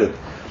the credit.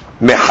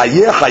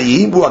 Mehayeh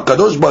hayim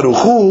u'akadosh baruch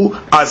hu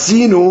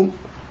asinu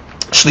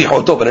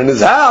shlichuto. But in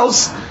his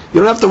house, you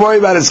don't have to worry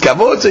about his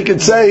kavod, so you can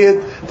say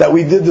it that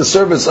we did the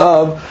service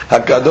of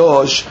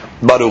Hakadosh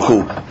Baruch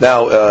Hu.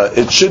 Now,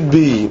 it should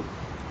be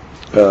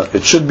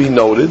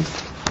noted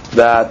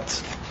that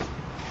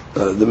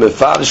the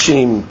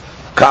Mefarshim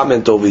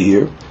comment over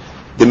here,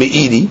 the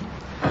Me'idi,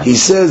 he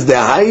says,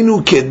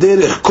 "Dehainu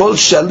kederech kol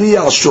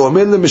shaliach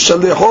shomer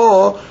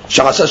lemishalecho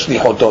shachasha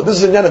shlichoto." This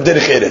is a nyan of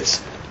derech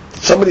eretz.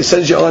 Somebody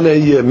sends you on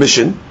a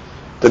mission.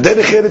 The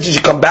derech eretz is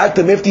you come back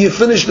to them after you've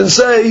finished and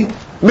say,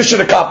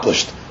 "Mission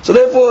accomplished." So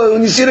therefore,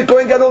 when you see the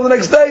Kohen Gadol the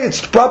next day,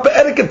 it's proper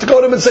etiquette to go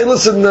to him and say,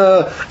 "Listen,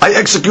 I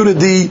executed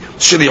the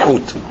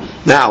shlichut."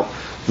 Now,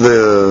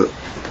 the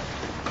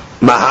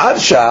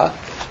Maharsha,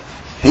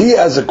 he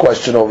has a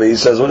question over here. He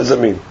says, what does it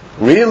mean?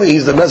 Really,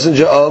 he's the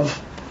messenger of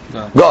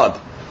God.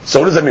 So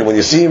what does that mean? When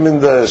you see him in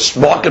the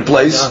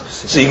marketplace,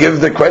 so you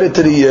give the credit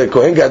to the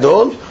Kohen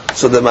Gadol?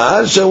 So the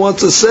Maharsha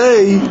wants to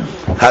say,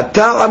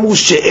 "Hata'amu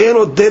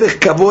she'eno derech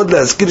kavod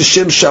le'azkir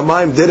shem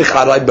shamayim derech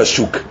aray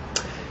bashuk."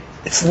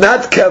 It's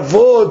not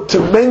kavod to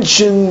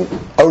mention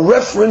a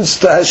reference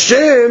to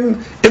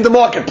Hashem in the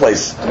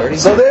marketplace.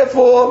 So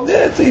therefore,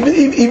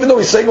 even though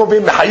he's saying over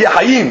here Mehayeh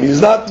Hayim,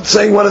 he's not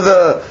saying one of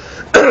the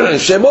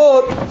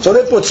Shemot. So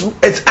therefore,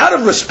 it's out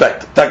of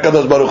respect to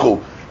Hakadosh Baruch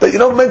Hu that you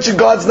don't mention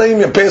God's name.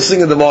 You're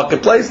passing in the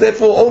marketplace.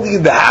 Therefore, only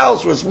in the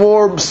house where it's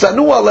more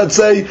sanua, let's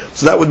say.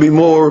 So that would be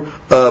more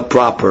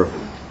proper.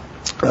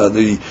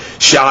 The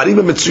Sha'arim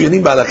and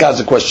Mitzuyanim B'Halakha has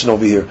a question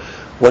over here.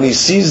 When he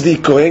sees the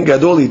Kohen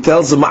Gadol, he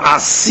tells him,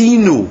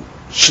 Asinu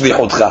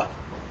shlichotcha.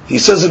 He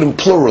says it in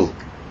plural.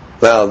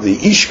 Now, the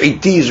Ish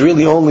Iti is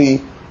really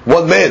only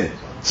one man.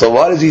 So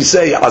why does he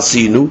say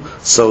Asinu?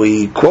 So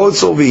he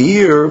quotes over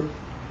here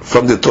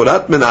from the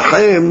Torah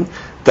Menachem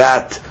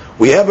that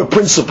we have a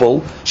principle,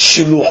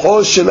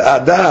 Shilucho shel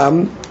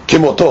Adam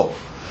kimoto.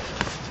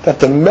 That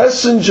the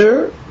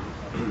messenger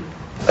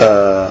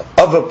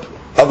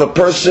of a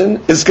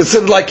person is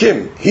considered like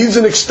him. He's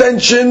an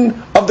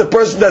extension of the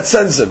person that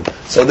sends him.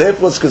 So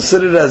therefore it's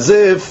considered as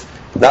if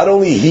not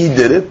only he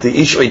did it, the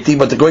Ish Iti,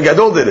 but the Kohen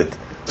Gadol did it.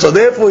 So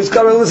therefore he's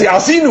coming and say,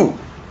 Asinu,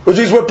 which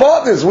is we're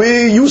partners.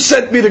 You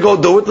sent me to go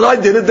do it, and I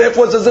did it,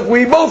 therefore it's as if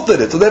we both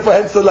did it. So therefore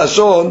hence the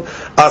Lashon,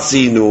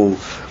 Asinu.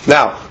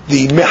 Now,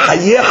 the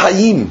Mehayeh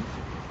Hayim,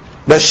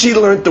 that she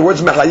learned the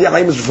words Mehayeh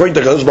Hayim is referring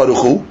to Hakadosh Baruch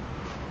Hu,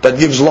 that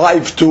gives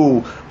life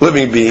to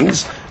living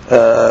beings.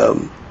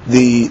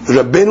 The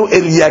Rabbeinu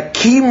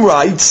Eliakim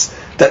writes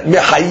that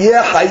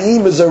Mehayeh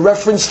Hayim is a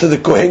reference to the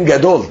Kohen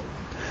Gadol,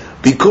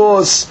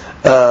 because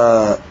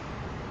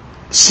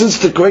since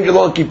the Kohen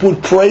Gadol Kippur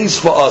prays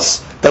for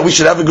us that we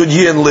should have a good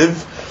year and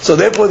live, So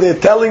therefore they're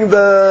telling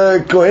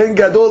the Kohen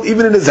Gadol,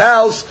 even in his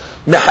house,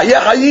 Mehayeh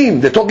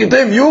Hayim. They're talking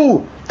to him,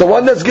 you, the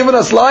one that's given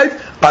us life,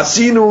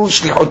 Asinu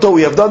Shlichuto,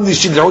 we have done the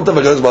Shlichuto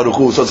v'Kadosh Baruch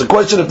Hu. So it's a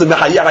question if the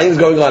Mehayeh Hayim is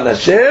going on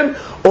Hashem,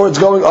 or it's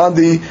going on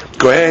the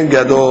Kohen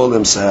Gadol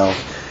himself.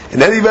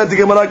 In any event, the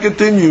Gemara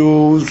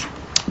continues.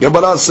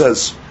 Gemara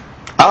says,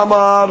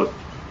 Amar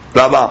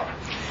Rabba,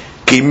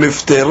 Ki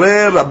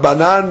miftere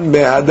Rabbanan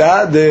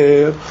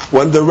mehadader,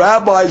 when the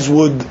rabbis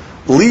would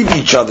leave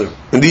each other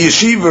in the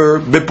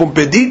yeshiva,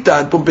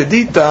 bepumpedita and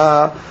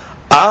pumpedita,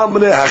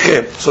 amre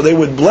hachem. So they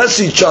would bless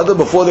each other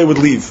before they would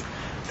leave.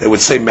 They would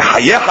say,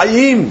 Mehayeh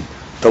Hayim,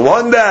 the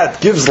one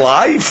that gives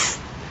life,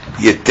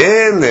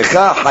 Yeten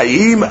lecha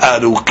Hayim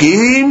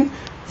arukim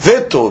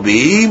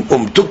vetovim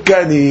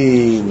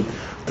umtukanim.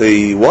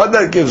 The one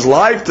that gives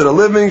life to the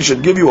living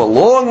should give you a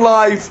long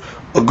life,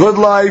 a good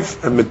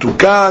life, and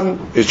metukan,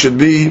 it should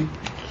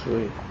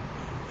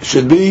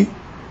be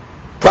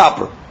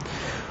proper.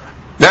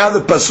 Now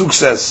the pasuk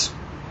says,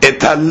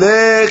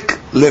 "Etalek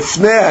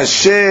lefnei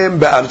Hashem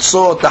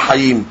be'artzot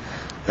ha'chayim."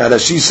 And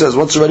as she says,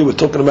 once already we're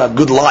talking about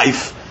good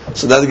life,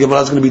 so now the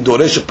Gemara is going to be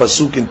Doresh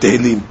pasuk in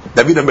Tehillim.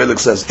 David HaMelech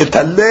says,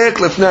 "Etalek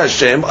lefnei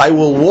Hashem," I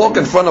will walk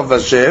in front of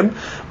Hashem,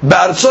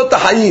 be'artzot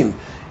ha'chayim,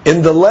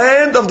 in the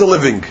land of the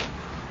living.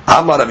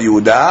 Amar Rav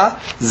Yehuda,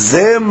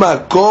 ze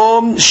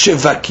makom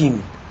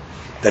shevakim.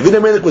 David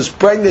HaMelech was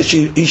praying that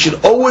he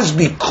should always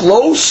be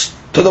close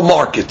to the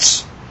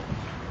markets.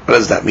 What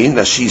does that mean?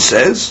 That she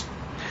says,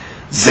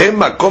 "Ze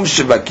makom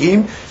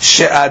shevakim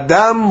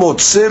she'adam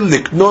motze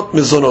liknot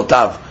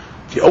mizonotav."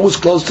 If you're always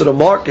close to the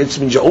markets,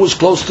 it means you're always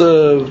close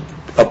to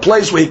a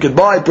place where you could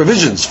buy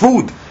provisions,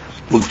 food.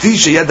 David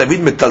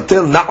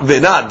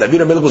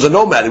HaMelech was a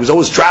nomad. He was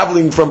always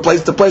traveling from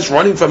place to place,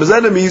 running from his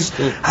enemies.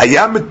 He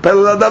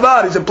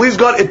said, "Please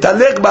God,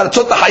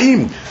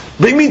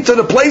 bring me to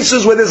the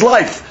places where there's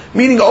life."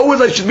 Meaning,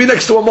 always I should be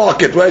next to a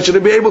market where I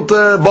should be able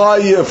to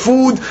buy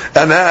food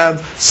and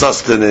have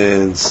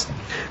sustenance.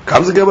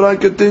 Comes the Gemara and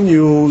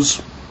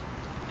continues.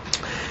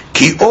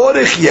 Ki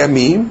orech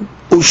yamim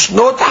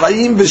ushnot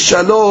hayim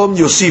v'shalom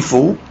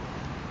yosifu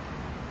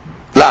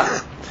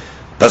lach.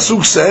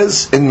 Pasuk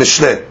says in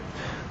Mishleh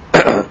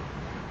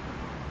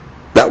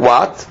that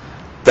what?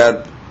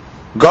 That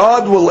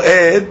God will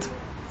add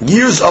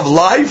years of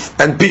life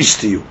and peace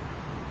to you.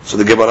 So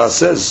the Gemara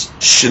says,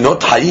 Shinot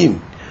Hayim,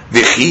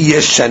 V'chi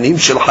yesh shanim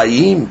shel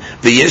Hayim,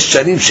 V'yesh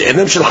shanim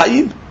she'enem shel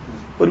Hayim.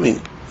 What do you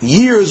mean?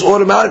 Years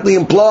automatically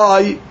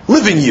imply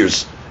living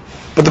years.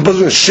 But the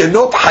person is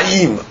Shinot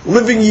Hayim,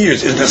 living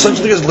years. Is there such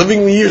thing as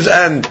living years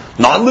and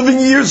non-living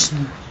years?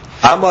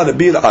 Amar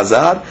Rabbi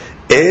Azar,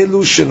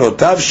 Elu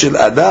shenotav shel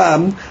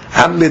Adam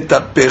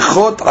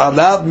hametapechot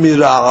alav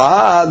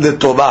mira'a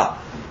letova.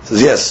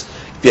 Says yes.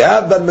 If you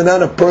have that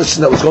banana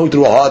person that was going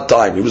through a hard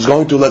time, he was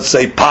going through, let's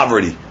say,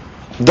 poverty.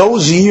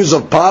 Those years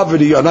of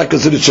poverty are not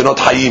considered shenot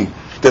hayim.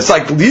 They're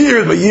like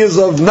years, but years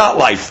of not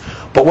life.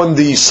 But when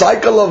the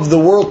cycle of the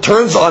world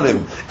turns on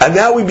him, and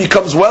now he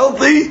becomes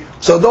wealthy,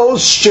 so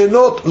those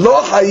shenot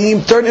lo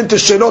hayim turn into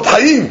shenot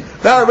hayim.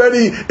 Now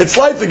already it's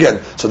life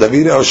again. So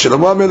David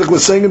HaMelech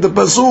was saying in the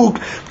pasuk,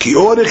 ki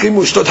orechim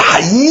ushtot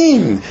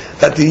hayim,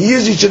 that the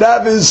years you should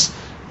have is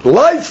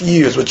life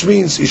years, which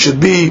means you should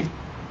be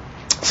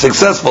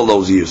successful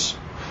those years.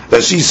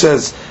 As she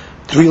says,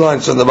 3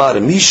 lines on the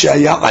bottom,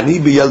 Mishaya ani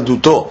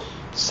b'yalduto,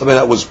 somebody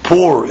that was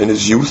poor in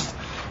his youth,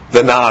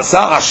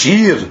 v'na'asa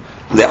ashir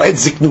le'ed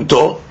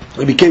ziknuto,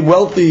 he became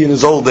wealthy in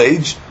his old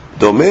age,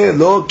 domeh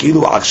lo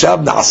kilu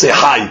akshav na'aseh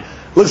hay,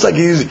 looks like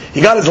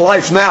he got his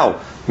life now,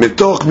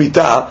 mitoch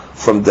mita,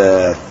 from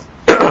death.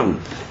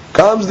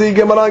 Comes the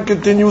Gemara and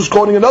continues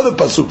quoting another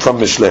pasuk from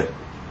Mishleh.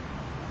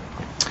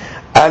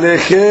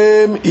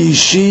 Alechem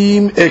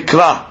ishim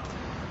ekra.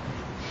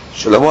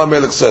 Shlomo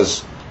HaMelech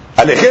says,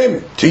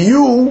 Alechem, to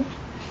you,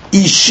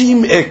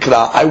 Ishim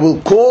Ekra, I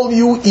will call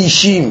you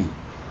Ishim.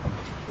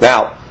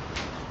 Now,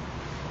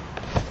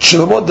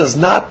 Shlomo does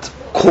not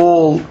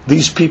call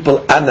these people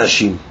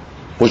Anashim,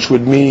 which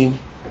would mean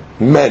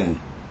men.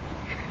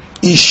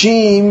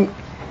 Ishim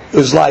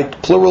is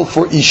like plural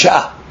for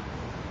Isha.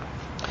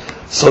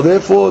 So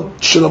therefore,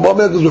 Shlomo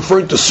HaMelech is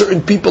referring to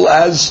certain people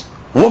as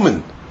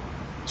women.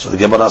 So the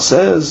Gemara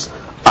says,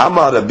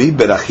 Amar Rabbi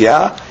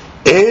Berachya,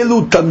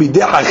 Elu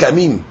Talmidei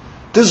Hachamim.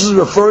 This is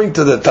referring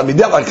to the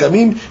Talmidei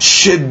Hachamim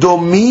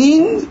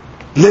shedomin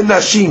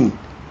lenashim.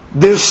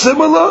 They're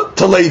similar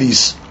to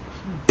ladies.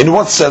 In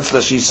what sense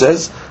that she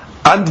says?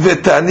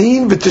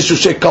 Andvetanin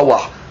v'teshushe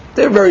kawah.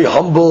 They're very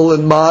humble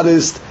and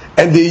modest,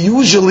 and they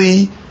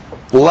usually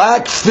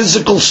lack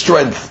physical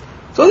strength.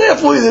 So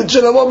therefore, when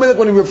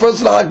he refers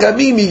to the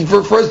Hachamim, he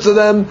refers to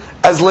them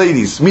as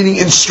ladies, meaning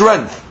in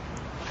strength.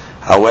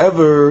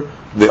 However,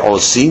 the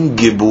osim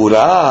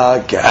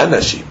gibura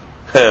ke'anashim.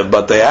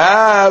 But they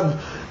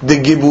have the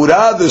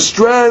gibura, the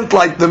strength,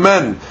 like the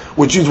men.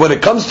 Which means when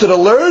it comes to the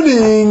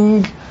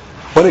learning,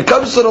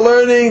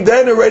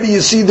 then already you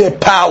see their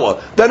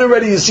power. Then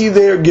already you see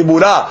their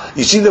gibura.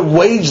 You see them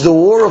wage the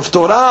war of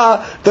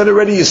Torah. Then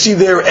already you see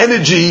their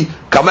energy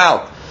come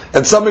out.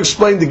 And some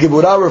explain the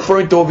gibura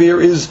referring to over here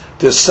is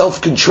their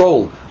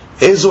self-control,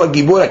 Ezu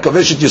HaGibur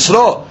HaKavesh Et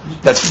Yisro.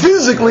 That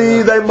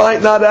physically they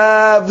might not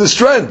have the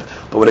strength.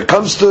 But when it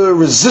comes to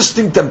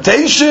resisting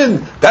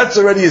temptation, that's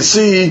already, you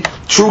see,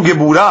 true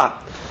Geburah.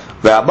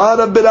 Rabbi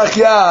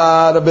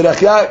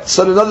Berachya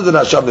said another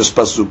drasha of this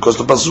pasuk, because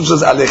the pasuk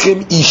says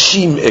Alechem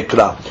Ishim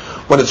Ekra.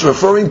 When it's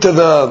referring to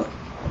the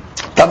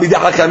Talmidei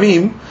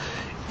Hakamim,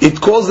 it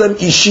calls them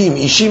Ishim.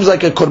 Ishim is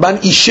like a Korban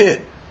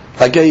Isheh,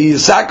 like a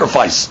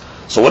sacrifice.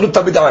 So what do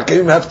Talmidei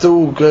Hakamim have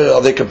to?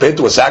 Are they compared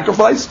to a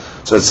sacrifice?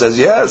 So it says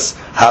yes.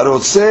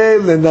 Harotzeh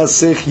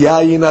lenasech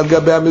yayin al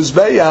gabei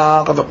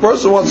hamizbeach. If a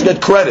person wants to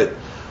get credit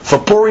for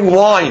pouring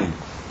wine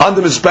on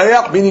the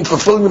mizbeach, meaning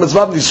fulfilling the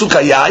mitzvah of nisuk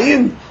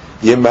hayayin,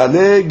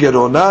 Yemale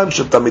geronam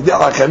shel Talmidei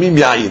Hakamim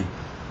yayin.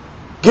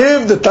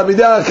 Give the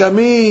Talmidei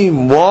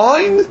Hakamim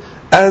wine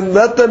and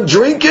let them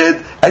drink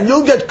it, and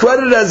you'll get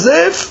credit as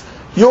if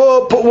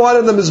you put wine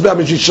in the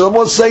mizbeach.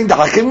 Someone's saying the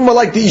Hakamim are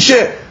like the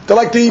Isheh, they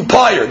like the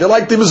pyre, they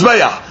like the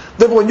mizbeach.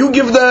 Then when you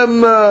give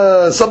them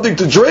something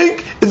to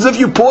drink, it's as if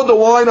you pour the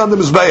wine on the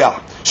mizbeach.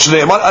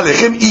 Shneimar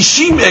alechem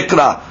ishim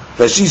ekra.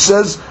 Rashi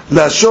says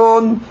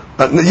lashon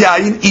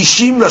yayin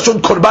ishim lashon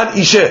korban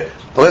isheh.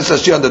 Let's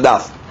see on the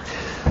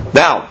daf.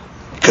 Now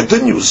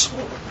continues.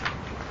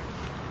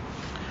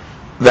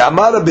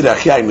 Ve'amar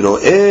Berachya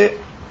imro'eh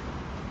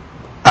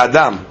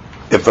Adam.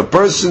 If a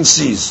person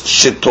sees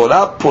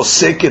shetorah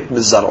poseket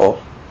mizar'o,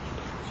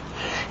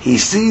 he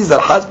sees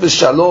that Chas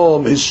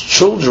v'Shalom, his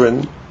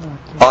children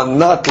are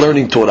not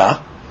learning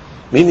Torah,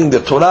 meaning the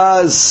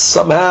Torah is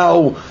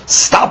somehow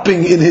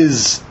stopping in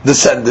his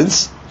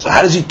descendants. So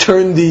how does he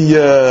turn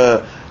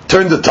the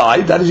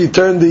tide? How does he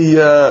turn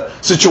the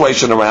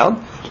situation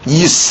around?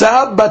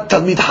 Yisab bat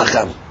Talmid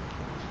Hakam.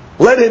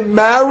 Let him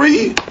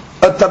marry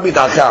a Talmid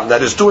Hakam. Now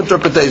there's two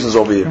interpretations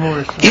over here.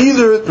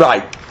 Either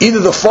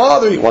the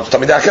father, he wants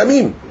Talmid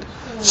Hakamim,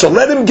 so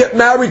let him get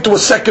married to a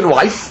second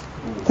wife,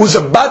 who's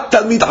a bat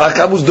Talmid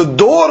Hakam, who's the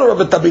daughter of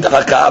a Talmid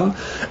Hakam,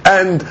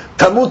 and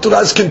Talmud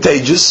Torah is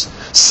contagious.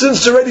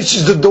 Since already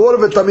she's the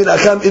daughter of a Talmid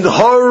Hakam, in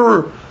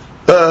her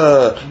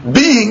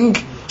being,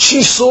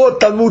 she saw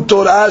Talmud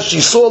Torah,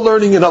 she saw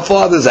learning in her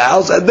father's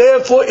house, and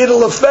therefore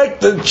it'll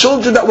affect the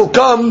children that will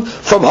come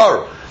from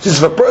her. Since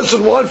if a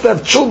person wants to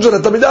have children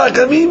at Talmidei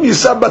Hakamim,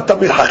 Yisab bat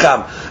Talmid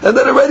Hakam, and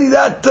then already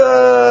that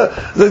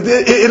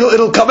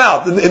it'll come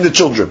out in the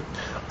children.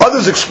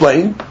 Others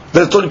explain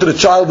that it's talking to the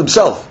child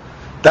himself.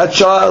 That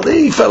child,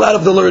 he fell out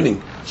of the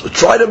learning. So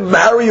try to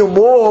marry him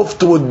off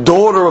to a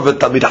daughter of a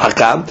Talmid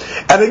Hakam.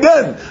 And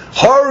again,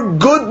 her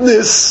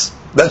goodness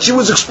that she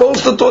was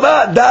exposed to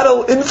Torah,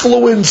 that'll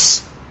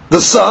influence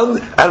the son,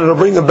 and it'll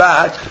bring him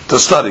back to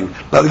studying.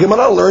 Now the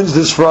Gemara learns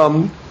this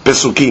from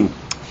Pesukim.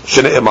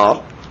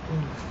 Shneimar,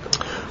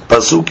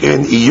 Pasuk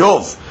in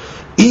Iyov.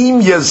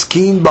 Im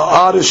yazkin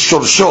ba'aris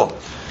shorsho.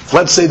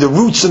 Let's say the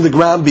roots in the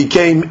ground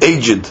became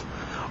aged.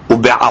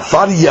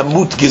 Ube'afar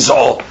yamut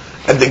giz'o.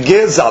 And the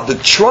geza, the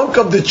trunk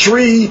of the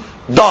tree,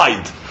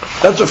 died.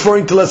 That's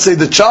referring to, let's say,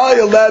 the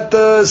child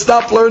that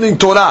stopped learning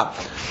Torah.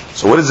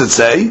 So what does it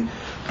say?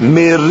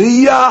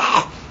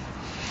 Meriyah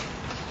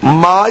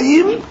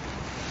mayim.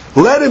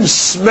 Let him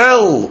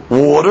smell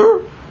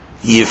water.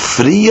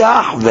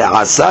 Yifriyah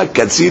ve'asa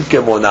katzir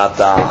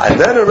kemonata. And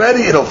then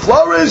already it'll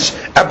flourish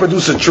and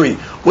produce a tree.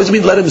 What does it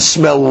mean, let him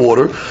smell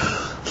water?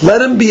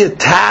 Let him be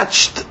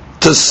attached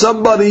to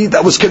somebody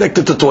that was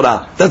connected to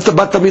Torah. That's the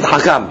Bat Talmid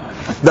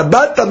Hakam. The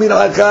Bat Talmid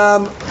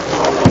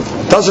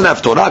Hakam doesn't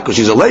have Torah because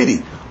she's a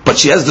lady, but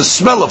she has the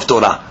smell of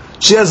Torah.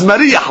 She has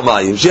Mariyah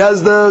Mayim. She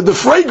has the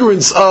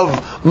fragrance of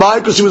Mayim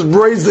because she was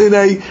raised in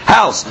a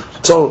house.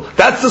 So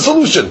that's the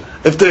solution.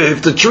 If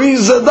the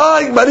trees are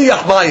dying, Mariyah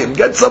Mayim.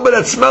 Get somebody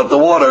that smelled the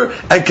water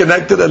and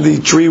connect it, and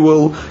the tree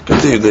will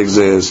continue to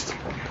exist.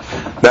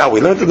 Now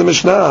we learned in the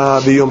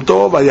Mishnah, B'Yom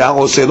Tov Haya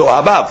Oseh Lo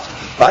Abav.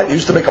 Right? He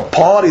used to make a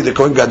party, the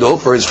Kohen Gadol,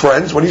 for his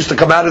friends when he used to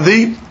come out of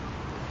the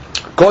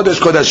Kodesh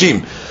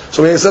Kodashim.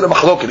 So he said a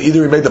machloket.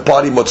 Either he made the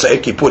party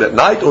Motzei Kippur at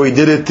night, or he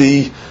did it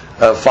the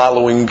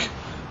following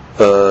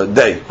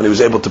day when he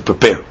was able to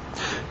prepare.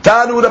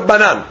 Tanu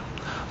Rabbanan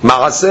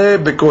Ma'aseh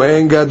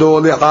b'Kohen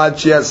Gadol Echad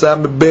she'asa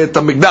b'Beit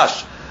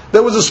HaMikdash.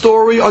 There was a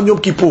story on Yom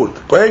Kippur.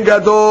 Kohen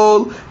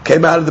Gadol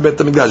came out of the Beit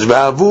HaMikdash.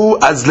 V'avu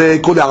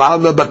azle kol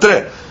ha'am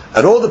batre.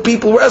 And all the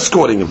people were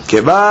escorting him.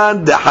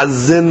 Kevan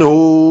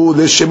dehazenu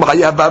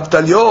l'Shemaya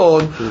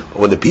v'Avtalyon.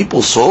 When the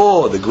people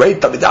saw the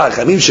great Talmidei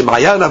Hakamim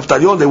Shemaya and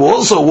Avtalyon, they were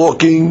also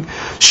walking.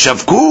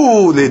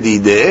 Shavku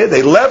ledideh.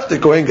 They left the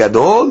Kohen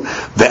Gadol.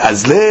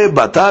 Ve'azle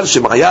batar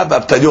Shemaya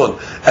v'Avtalyon.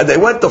 And they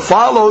went to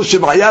follow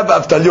Shemaya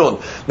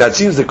v'Avtalyon. Now it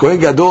seems the Kohen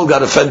Gadol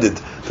got offended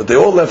that they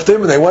all left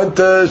him and they went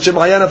to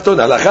Shemaya and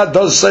Avtalyon. Halakha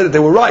does say that they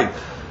were right,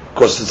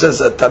 because it says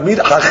that Talmid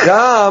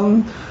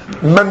Hakam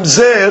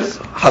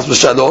Mamzer Has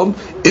v'Shalom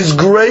is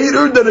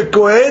greater than a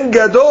Kohen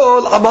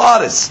Gadol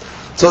Amaris.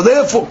 So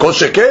therefore, Kol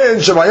Sheken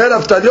Shemaya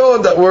and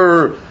Avtalyon that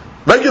were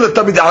regular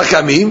Talmidei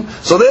Hakamim,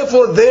 so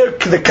therefore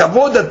the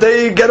kavod that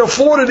they get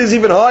afforded is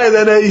even higher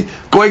than a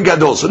Kohen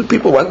Gadol. So the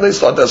people went and they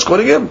started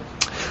escorting him.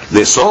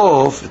 They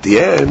saw at the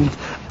end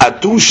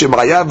Atu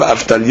Shemaya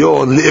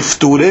v'Avtalion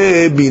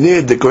le'ifturei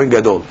binei de Kohen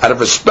Gadol. Out of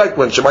respect,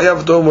 when Shemaya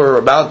and Avtalion were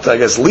about to, I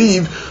guess,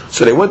 leave,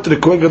 so they went to the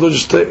Kohen Gadol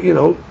just to,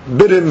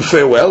 bid him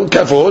farewell,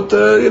 kavod,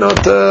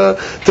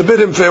 to bid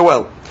him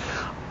farewell.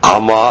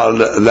 Amar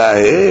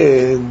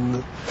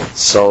lahen.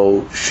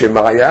 So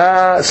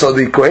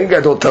the Kohen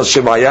Gadol tells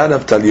Shemaya and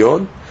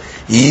Avtalion,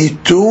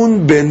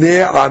 Yitun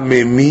bnei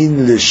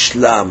amemin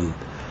l'shlam.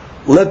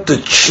 Let the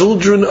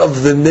children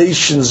of the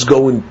nations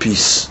go in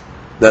peace.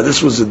 Now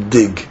this was a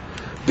dig,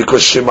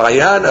 because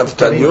Shemaya and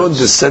Avtalion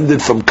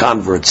descended from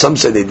converts. Some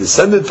say they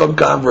descended from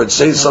converts.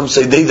 Some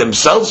say they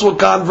themselves were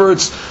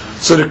converts.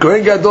 So the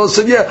Kohen Gadol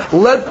said,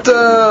 let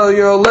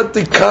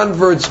the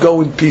converts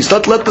go in peace.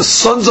 Let the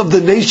sons of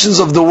the nations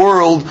of the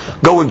world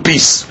go in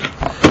peace.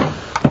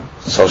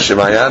 So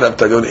Shemaya and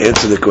Avtalion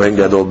answered the Kohen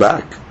Gadol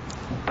back.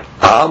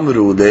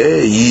 Amru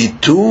le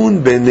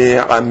yitun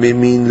bnei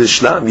amemin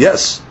l'shlam.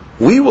 Yes,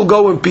 we will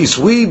go in peace.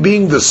 We,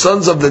 being the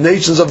sons of the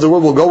nations of the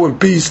world, will go in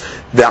peace.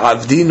 The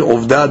Avdin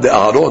Ovda de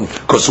Aaron,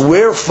 because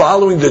we're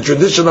following the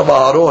tradition of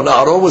Aaron.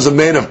 Aaron was a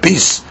man of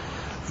peace.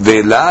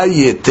 Vela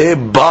yete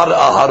bar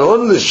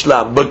Aaron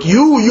l'shlam. But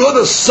you're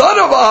the son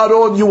of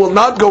Aaron. You will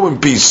not go in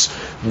peace.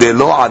 De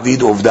lo Avid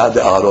Ovda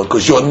de Aaron,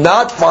 because you're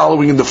not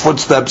following in the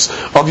footsteps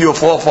of your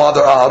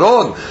forefather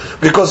Aaron.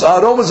 Because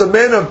Aaron was a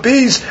man of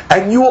peace,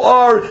 and you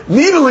are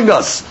needling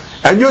us.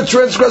 And you're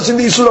transgressing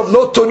the issue of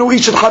lo tonu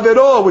ish et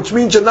havero, which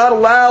means you're not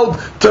allowed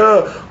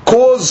to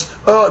cause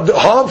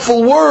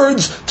harmful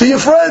words to your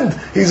friend.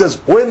 He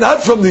says, we're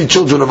not from the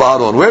children of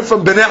Aaron, we're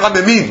from Bnei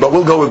Amemin, but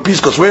we'll go in peace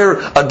because we're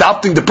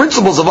adopting the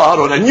principles of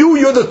Aaron. And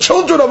you're the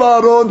children of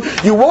Aaron,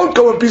 you won't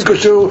go in peace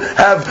because you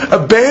have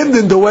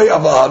abandoned the way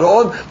of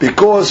Aaron,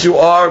 because you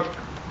are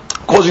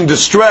causing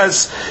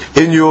distress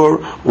in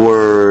your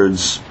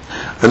words.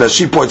 And as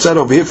she points out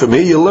over here, from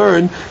here you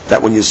learn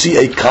that when you see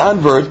a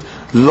convert,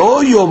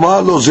 Lo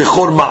Yoma lo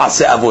zechor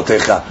ma'aseh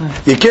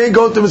avotecha. You can't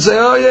go to them and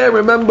say,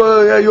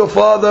 remember your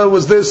father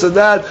was this and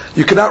that.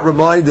 You cannot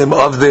remind them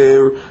of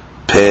their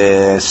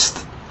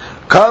past.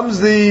 Comes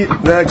the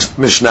next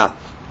Mishnah.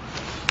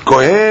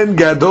 Kohen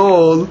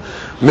Gadol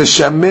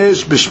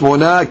mishamesh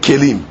b'shmona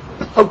kelim.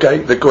 Okay,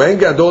 the Kohen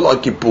Gadol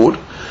on Kippur,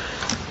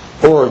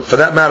 or for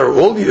that matter,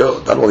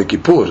 not only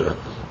Kippur,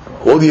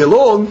 all year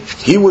long,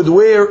 he would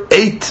wear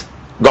 8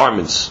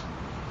 garments.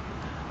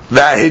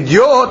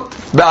 V'ahidyot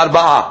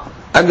b'arba'ah.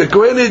 And the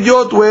Kohen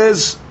Idiot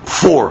wears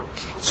 4.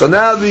 So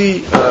now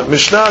the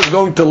Mishnah is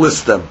going to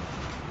list them.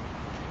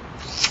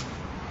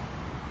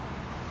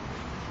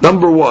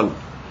 Number 1,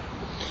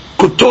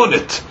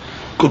 Kutonet.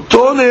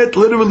 Kutonet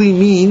literally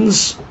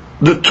means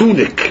the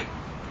tunic.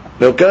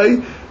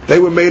 Okay? They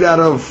were made out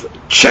of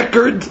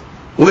checkered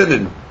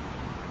linen.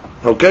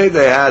 Okay?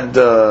 They had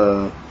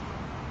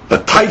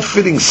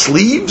tight-fitting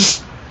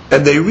sleeves,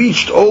 and they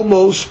reached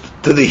almost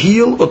to the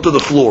heel or to the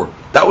floor.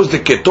 That was the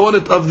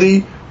Ketonet of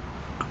the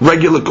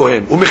regular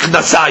Kohen.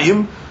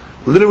 Umichnasayim,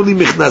 literally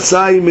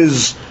Michnasayim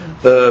is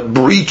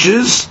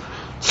breeches,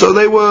 so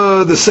they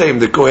were the same.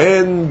 The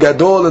Kohen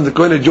Gadol and the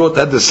Kohen Idiot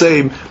had the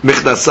same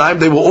Michnasayim.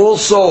 They were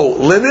also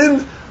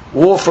linen,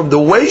 wore from the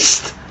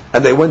waist,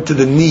 and they went to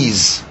the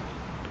knees.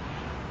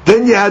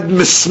 Then you had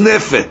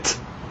Misnefet.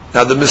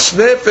 Now the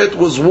Misnefet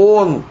was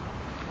worn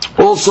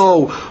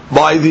also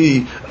by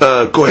the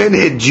Kohen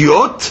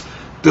Idiot.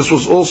 This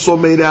was also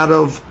made out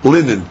of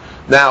linen.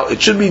 Now,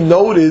 it should be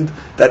noted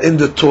that in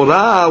the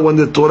Torah, when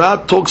the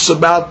Torah talks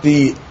about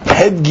the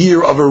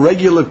headgear of a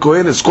regular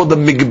Kohen, it's called the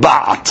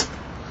Migba'at.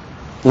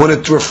 When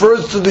it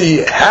refers to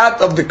the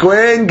hat of the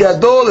Kohen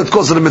Gadol, it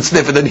calls it a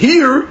Mitznefet. And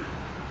here,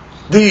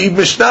 the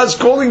Mishnah is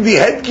calling the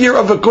headgear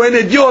of a Kohen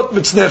Idiot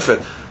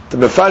Mitznefet. The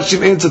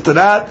Mefashim answer to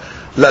that,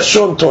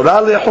 Lashon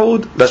Torah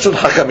lehud, Lashon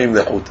Hakamim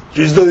lehud.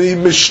 The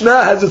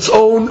Mishnah has its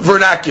own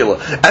vernacular.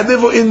 And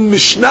therefore in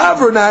Mishnah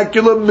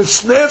vernacular,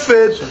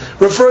 Misnefet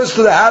refers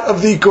to the hat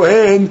of the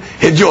Kohen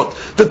Idiot.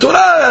 The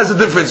Torah has a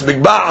difference,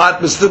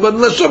 Migba'at, but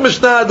in Lashon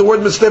Mishnah, the word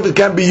Misnefet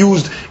can be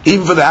used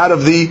even for the hat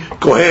of the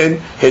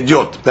Kohen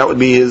Idiot. That would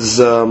be his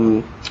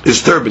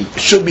turban. It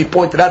should be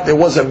pointed out there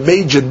was a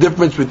major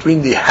difference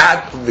between the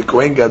hat of the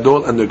Kohen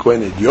Gadol and the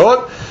Kohen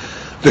Idiot.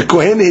 The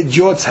Kohen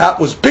Idiot's hat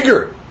was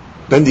bigger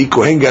than the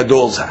Kohen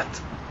Gadol's hat.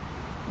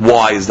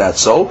 Why is that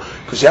so?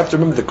 Because you have to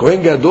remember the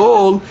Kohen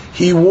Gadol,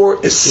 he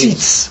wore a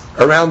seats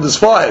around his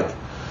forehead.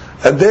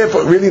 And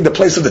therefore, really in the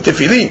place of the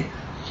tefillin.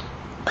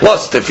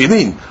 Plus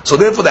tefillin. So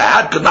therefore the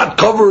hat could not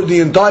cover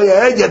the entire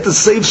head, you had to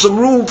save some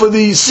room for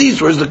the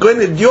seats. Whereas the Kohen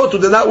Idiot, who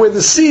did not wear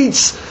the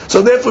seats,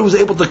 so therefore he was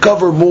able to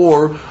cover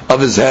more of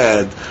his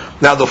head.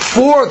 Now the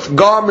 4th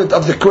garment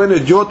of the Kohen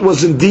Idiot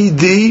was indeed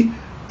the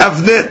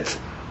avnet.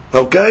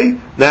 Okay?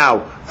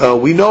 Now,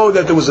 we know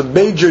that there was a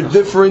major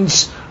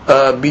difference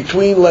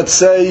between, let's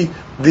say,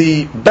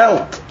 the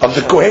belt of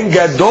the Kohen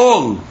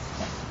Gadol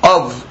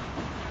of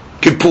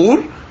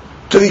Kippur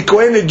to the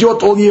Kohen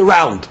Idiot all year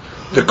round.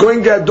 The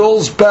Kohen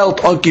Gadol's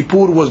belt on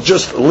Kippur was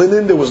just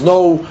linen, there was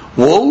no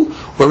wool,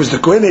 whereas the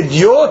Kohen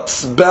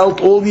Idiot's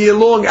belt all year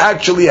long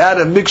actually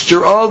had a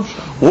mixture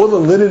of wool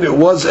and linen. It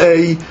was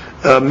a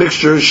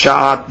mixture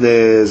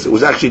sha'atnez. It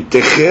was actually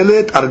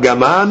techelet,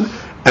 argaman,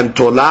 and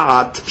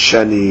tola'at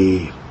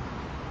shani.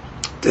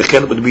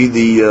 Techelet would be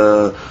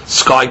the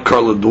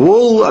sky-colored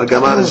wool.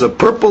 Argaman is a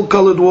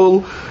purple-colored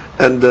wool,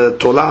 and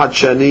tola'at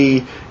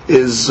shani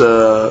is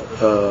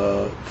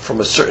from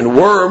a certain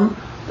worm.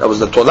 That was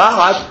the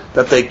tola'at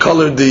that they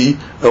colored the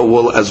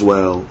wool as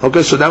well.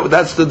 Okay, so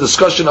that's the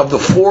discussion of the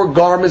 4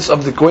 garments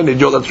of the Kohen.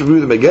 Let's review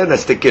them again.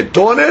 That's the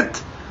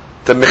ketonet,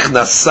 the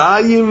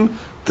mechnasayim,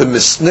 the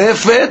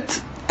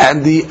misnefet,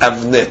 and the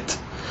avnet.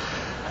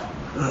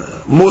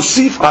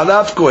 Mosif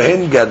alav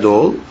Kohen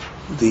Gadol.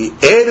 The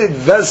added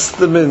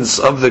vestments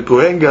of the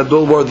Kohen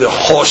Gadol were the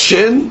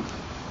choshen.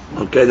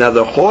 Okay, now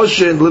the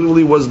choshen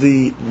literally was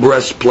the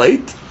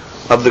breastplate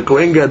of the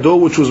Kohen Gadol,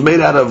 which was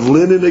made out of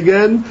linen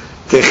again,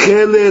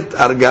 techelet,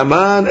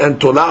 argaman, and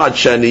tola'at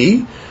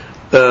shani,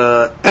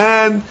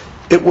 and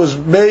it was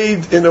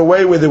made in a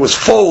way where there was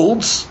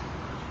folds,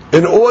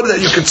 in order that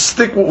you could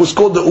stick what was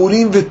called the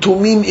urim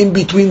v'tumim in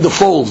between the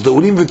folds. The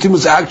urim v'tumim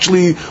was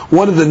actually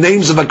one of the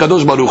names of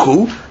HaKadosh Baruch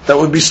Hu that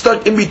would be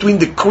stuck in between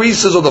the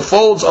creases or the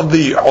folds of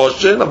the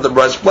choshen, of the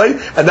breastplate,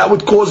 and that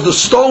would cause the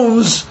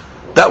stones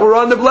that were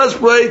on the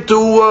breastplate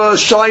to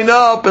shine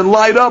up and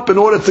light up in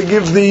order to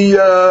give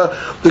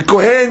the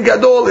Kohen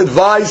Gadol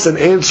advice and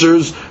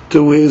answers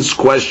to his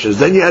questions.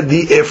 Then you had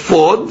the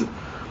ephod.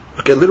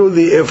 Okay,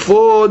 literally the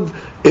ephod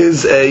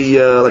is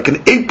like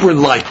an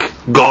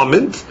apron-like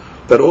garment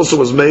that also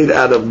was made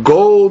out of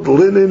gold,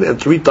 linen,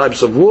 and 3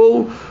 types of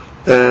wool,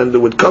 and it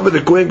would cover the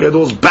Kohen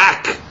Gadol's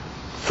back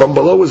from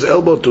below his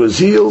elbow to his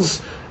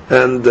heels,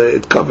 and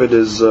it covered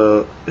his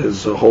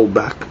whole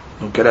back.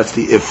 Okay, that's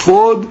the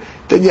ephod.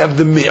 Then you have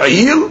the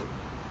me'il,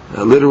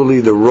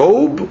 literally the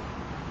robe.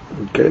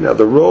 Okay, now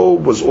the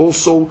robe was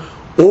also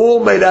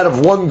all made out of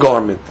one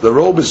garment. The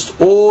robe is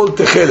all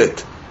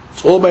techelet.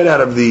 It's all made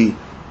out of the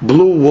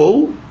blue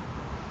wool.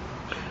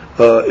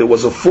 It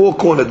was a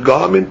 4-cornered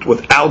garment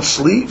without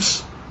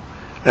sleeves,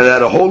 and it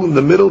had a hole in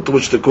the middle to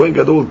which the Kohen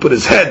Gadol would put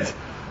his head.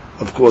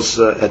 Of course,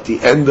 at the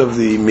end of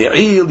the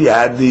me'il, you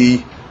had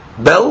the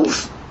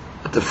bells,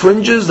 the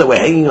fringes that were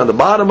hanging on the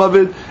bottom of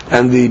it,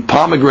 and the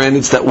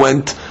pomegranates that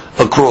went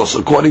across.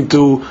 According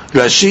to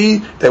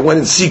Rashi, they went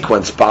in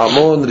sequence: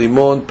 pa'amon,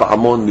 rimon,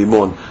 pa'amon,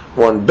 rimon.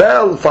 One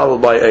bell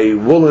followed by a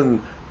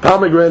woolen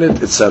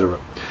pomegranate, etc.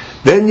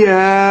 Then you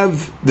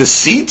have the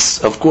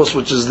seats, of course,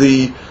 which is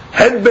the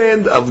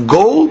headband of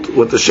gold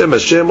with the Shem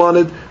Hashem on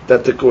it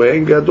that the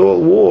Kohen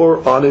Gadol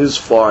wore on his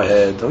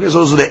forehead. Okay,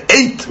 so those are the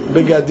 8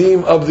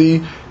 begadim of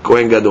the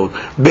Kohen Gadol.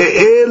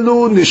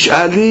 Be'elu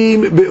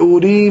nishalim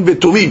be'urim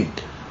ve'tumim.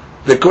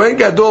 The Kohen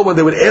Gadol, when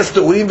they would ask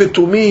the urim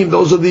ve'tumim,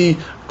 those are the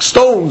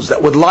stones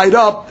that would light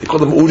up. They call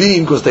them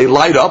urim because they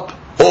light up,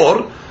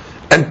 or,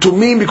 and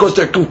tumim because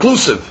they're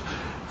conclusive.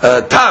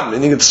 Tam,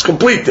 meaning it's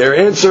complete. Their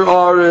answer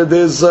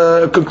there's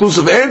a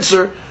conclusive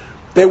answer.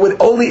 They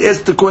would only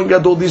ask the Kohen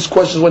Gadol these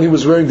questions when he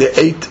was wearing the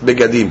 8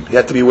 begadim. He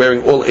had to be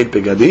wearing all 8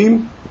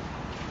 begadim.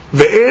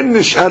 Ve'en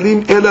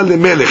nishalim ela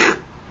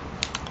lemelech.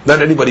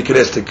 Not anybody can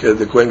ask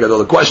the Kohen Gadol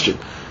a question.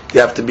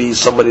 You have to be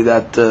somebody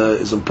that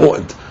is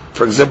important.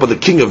 For example, the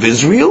king of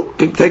Israel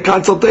can take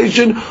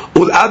consultation.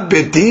 Ul'ad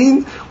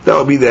betin, that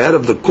would be the head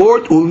of the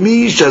court.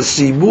 Ulmi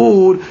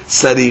shasibur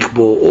sarich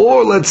bo.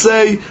 Or let's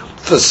say,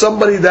 for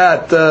somebody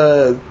that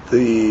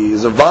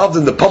is involved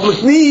in the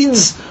public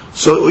needs,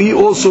 so he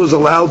also is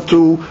allowed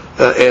to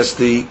ask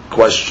the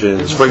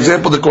questions. For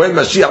example, the Kohen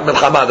Mashiach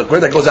Melchama, the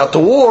Kohen that goes out to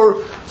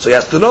war, so he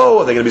has to know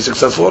are they going to be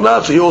successful or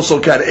not. So he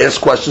also can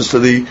ask questions to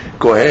the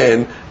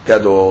Kohen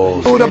Gadol.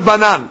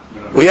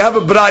 We have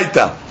a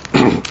Braita.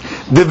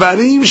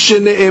 Devarim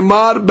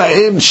shene'emar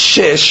ba'em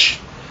shesh.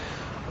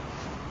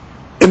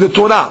 In the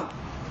Torah,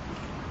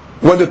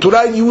 when the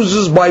Torah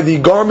uses by the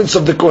garments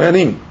of the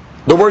Kohanim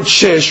the word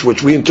shesh,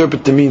 which we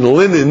interpret to mean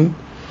linen,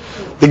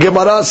 the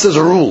Gemara says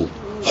a rule: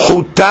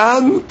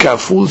 chutan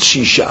kaful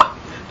shisha.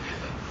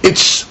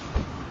 It's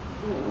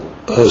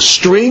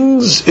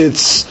strings,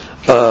 it's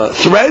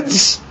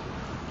threads,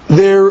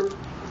 they're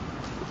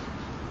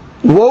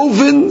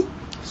woven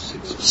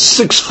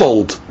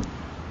 6-fold.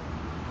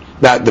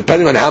 Now,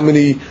 depending on how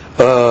many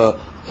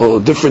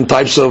different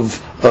types of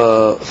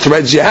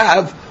threads you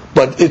have,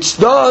 but it's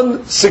done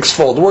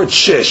 6-fold. The word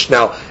shish.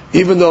 Now,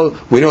 even though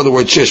we know the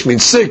word shish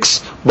means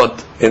 6,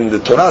 but in the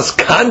Torah's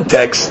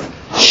context,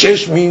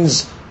 shish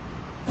means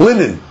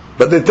linen.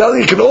 But they tell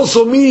you it can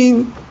also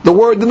mean the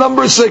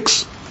number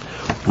 6.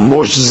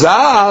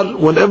 Moshzar,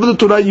 whenever the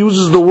Torah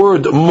uses the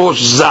word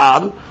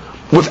moshzar,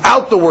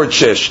 without the word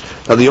shish.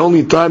 Now, the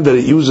only time that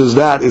it uses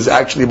that is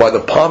actually by the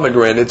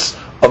pomegranates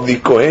of the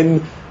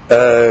Kohen,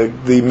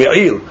 the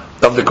me'il,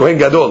 of the Kohen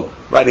Gadol.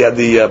 Right, he had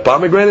the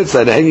pomegranates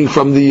that are hanging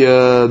from the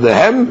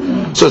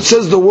hem. So it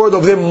says the word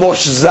of them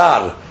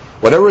moshzar.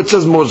 Whenever it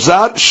says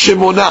moshzar,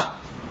 shemona.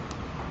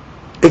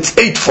 It's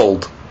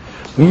 8-fold.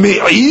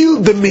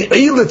 Me'il, the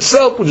me'il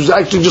itself, which is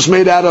actually just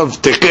made out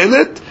of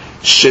techelet,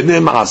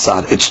 shenem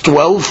asar. It's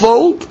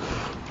 12-fold.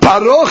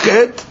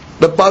 Parochet,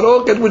 the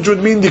parochet, which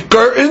would mean the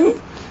curtain,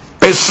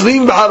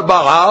 esrim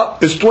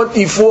v'arba'ah, is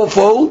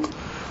 24-fold.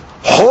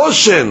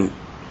 Hoshen,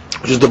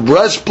 which is the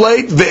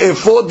breastplate,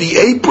 ve'ephod, the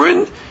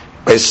apron,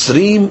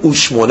 esrim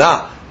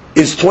ushmona,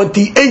 is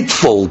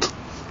 28-fold.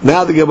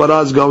 Now the Gemara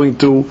is going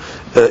to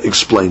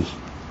explain.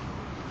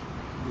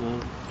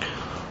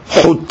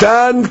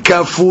 Hutan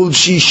kaful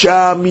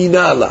shisha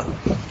minala.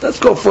 Let's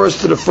go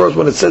first to the first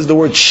one. It says the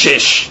word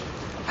shesh.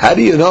 How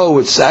do you know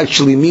it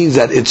actually means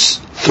that its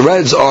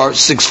threads are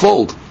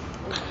sixfold?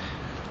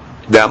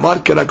 The Amar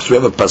Kerak, we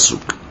have a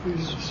pasuk.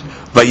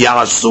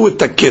 Vayasu et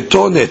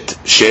haketonet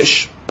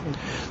shesh,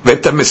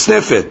 v'et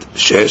hamesnefet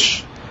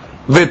shesh,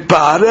 v'et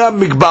pa'arei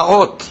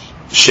hamikbaot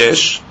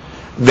shesh,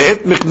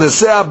 v'et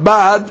meknesei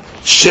habad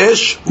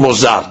shesh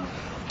mozar.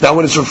 Now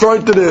when it's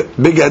referring to the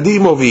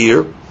begadim over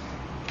here,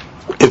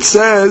 it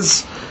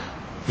says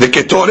the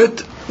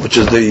ketonet, which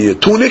is the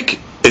tunic,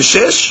 is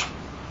shesh.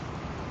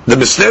 The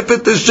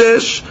mesnefet is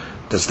shesh.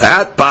 There's the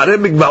hat, pare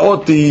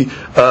migmaot,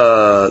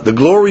 the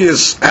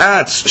glorious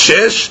hats,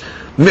 shesh.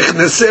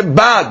 Mechnese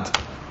bad,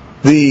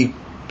 the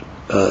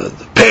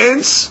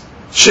pants,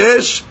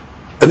 shesh.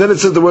 And then it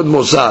says the word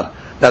mozar.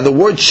 Now the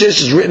word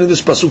shesh is written in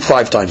this pasuk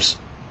 5 times.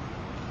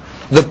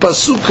 The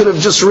pasuk could have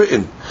just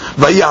written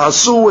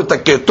Vayasu et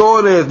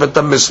haketonet v'et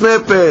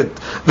hamesnefet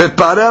v'et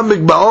parei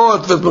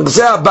hamikbaot v'et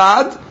meknesei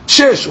habad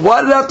shesh.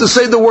 Why did I have to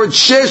say the word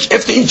shesh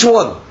after each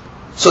one?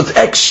 So it's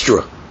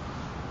extra.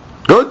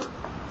 Good?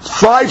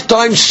 5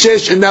 times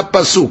shesh in that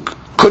pasuk.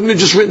 Couldn't have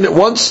just written it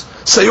once?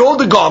 Say all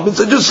the garments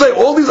and just say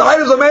all these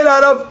items are made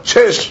out of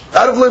shesh,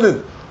 out of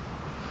linen.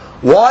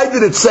 Why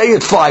did it say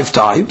it 5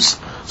 times?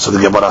 So the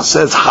Gemara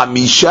says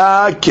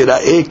Hamisha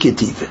kira'e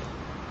ketive.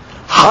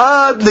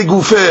 Had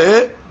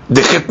legufe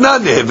dechetna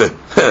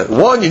neheve.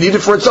 One, you need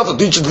it for itself to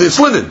teach it this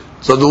linen.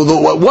 So the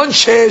one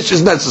shesh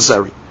is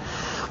necessary.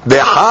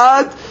 The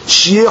had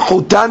shie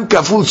hutan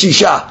kaful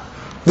shisha.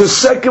 The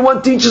second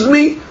one teaches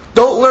me,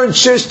 don't learn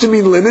shesh to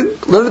mean linen,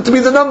 learn it to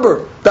mean the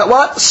number. That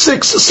what?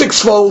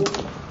 Sixfold.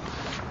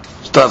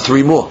 Start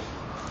 3 more.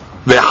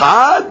 The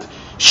had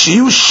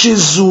shiu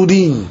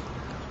shizurin.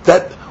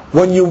 That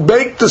when you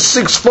make the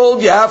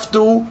 6-fold, you have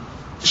to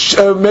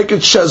make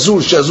it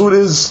shazur. Shazur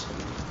is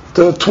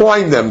to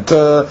twine them,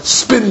 to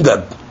spin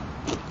them.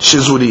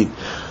 Shizurin.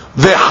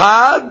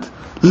 V'had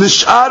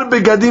l'sh'ar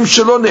begadim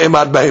shelo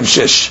ne'emar b'hem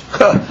shesh.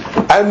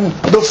 And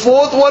the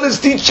 4th one is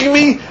teaching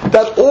me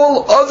that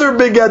all other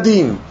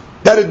begadim,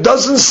 that it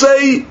doesn't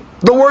say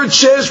the word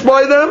shesh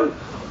by them,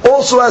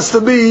 also has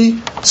to be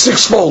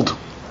 6-fold.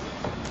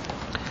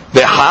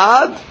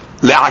 V'had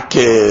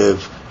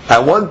le'akev. I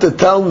want to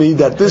tell me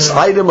that this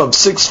item of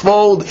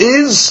 6-fold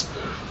is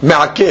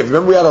me'akev.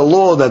 Remember we had a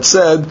law that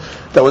said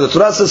that when the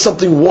Torah says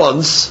something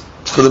once,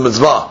 it's for the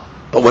mitzvah.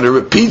 But when it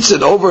repeats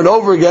it over and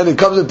over again, it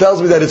comes and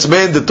tells me that it's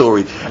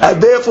mandatory.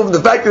 And therefore, from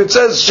the fact that it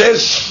says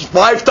shesh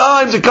 5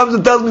 times, it comes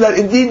and tells me that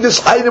indeed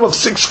this item of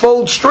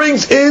 6-fold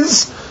strings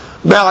is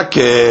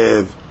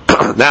me'akev.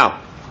 Now,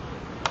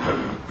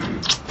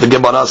 the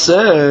Gemara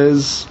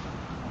says,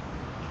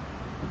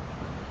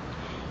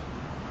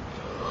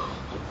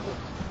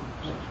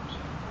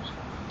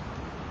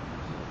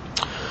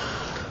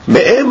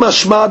 This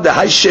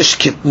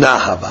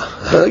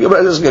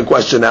is a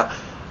question now.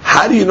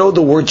 How do you know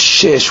the word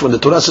shesh? When the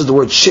Torah says the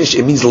word shesh,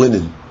 it means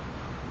linen.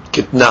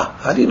 Kitna.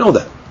 How do you know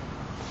that?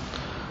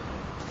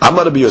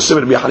 Amar Rabbi Yosef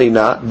Rabbi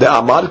Hanina, the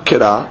Amar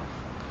Kira,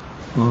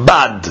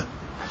 bad.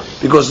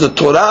 Because the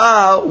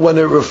Torah, when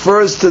it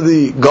refers to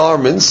the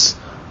garments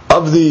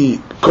of the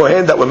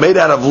Kohen that were made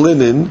out of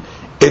linen,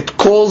 it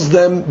calls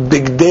them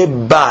bigdei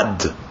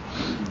bad.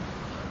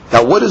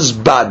 Now what is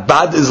bad?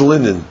 Bad is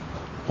linen.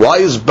 Why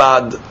is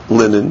bad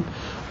linen?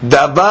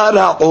 Davar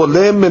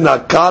ha'oleh min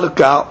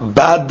ha'karka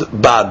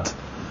bad.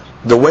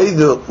 The way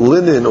the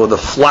linen or the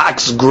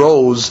flax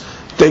grows,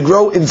 they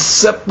grow in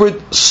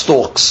separate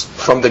stalks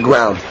from the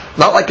ground.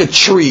 Not like a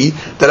tree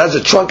that has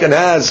a trunk and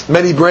has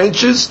many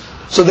branches.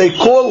 So they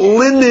call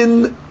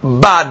linen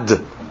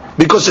bad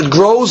because it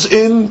grows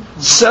in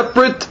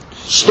separate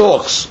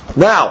stalks.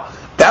 Now,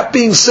 that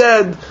being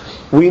said,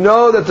 we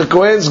know that the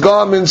Kohen's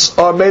garments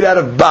are made out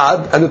of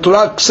bad, and the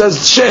Torah says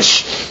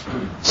shesh.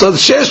 So the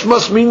shesh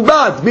must mean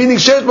bad, meaning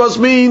shesh must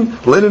mean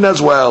linen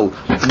as well.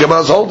 The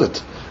Gemara's hold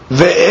it.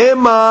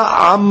 Ve'ema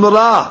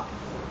amra.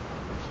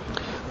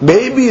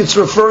 Maybe it's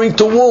referring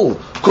to wool,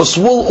 because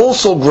wool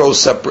also grows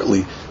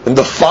separately. And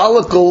the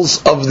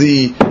follicles of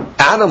the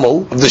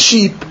animal, of the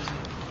sheep,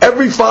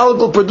 every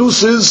follicle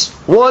produces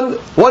one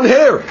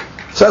hair.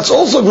 So that's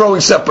also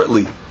growing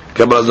separately.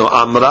 Gemara's no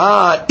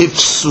amra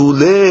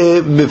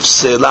ifsule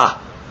mifsela.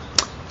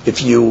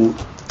 If you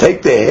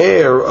take the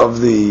hair of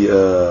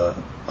the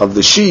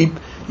sheep,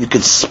 you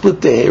can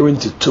split the hair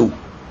into 2.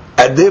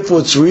 And therefore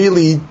it's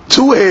really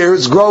 2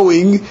 hairs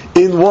growing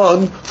in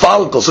one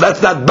follicle. So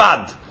that's not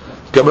bad.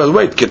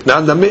 Wait,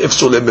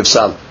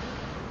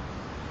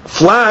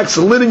 flax,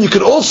 linen, you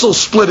can also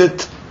split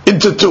it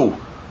into 2.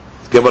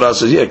 Gemara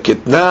says, yeah,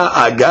 kitna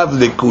agav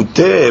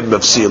lekute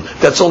mafsil.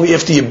 That's only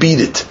after you beat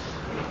it.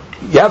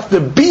 You have to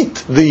beat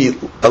the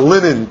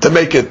linen to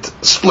make it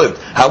split.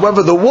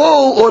 However, the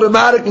wool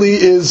automatically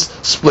is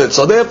split.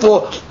 So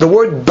therefore, the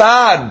word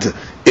bad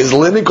is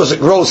linen because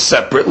it grows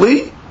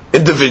separately,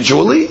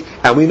 individually,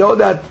 and we know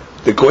that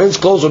the Kohen's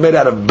clothes were made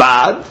out of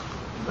bad,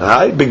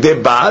 right?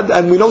 Bigdei bad,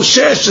 and we know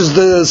shesh is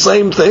the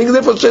same thing, and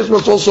therefore shesh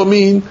must also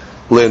mean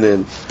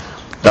linen.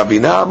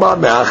 Rabina Amar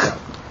Me'acha.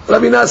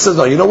 Rabina says,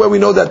 no, you know where we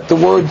know that the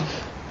word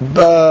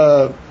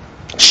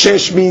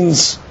shesh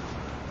means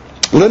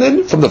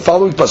linen? From the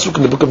following pasuk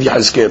in the book of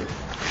Yehezkel.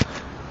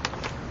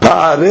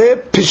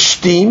 Pa'are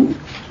pishtim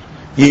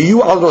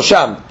yiyu al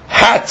rosham.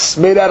 Hats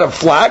made out of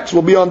flax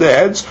will be on their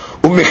heads.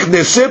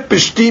 U'michnese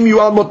pishtim yiyu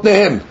al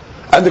motnehem.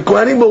 And the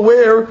Kohanim will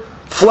wear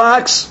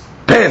flax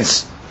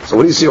pants. So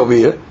what do you see over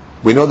here?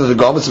 We know that the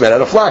garments are made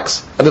out of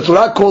flax. And the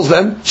Torah calls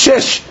them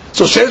shesh.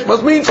 So shesh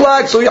must mean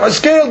flax. So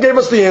Yehezkel gave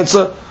us the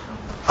answer.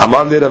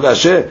 Amar le Rav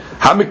Asher,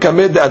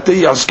 Hamikamed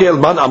ati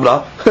Yehezkel man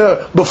amra.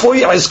 Before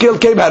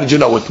Yehezkel came, how did you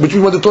know it? Which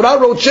means when the Torah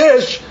wrote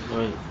shesh,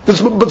 but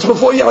it's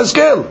before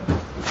Yehezkel.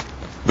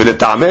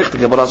 V'letamech, the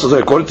Gemara says,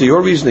 according to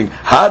your reasoning,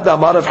 had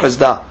Amar of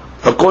Hezdah.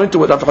 According to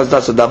what Rav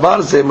Hezdah said,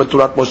 Davar ze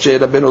Turat Moshe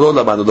Rabbeinu lo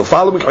lamanu. The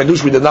following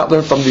Chidush we did not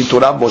learn from the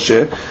Torah of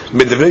Moshe,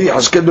 Medvrei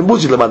Yehezkel ben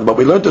Buzi lamanu, but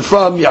we learned it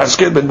from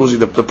Yehezkel ben Buzi,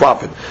 the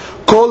prophet.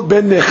 Kol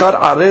ben nechar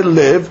arel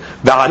lev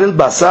ve'arel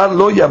basar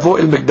lo yavo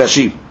el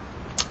mikdashim.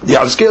 The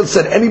Yehezkel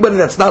said anybody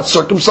that's not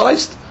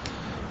circumcised,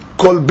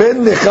 Kol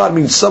ben nechar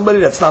means somebody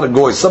that's not a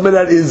goy, somebody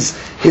that is,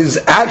 his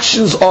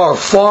actions are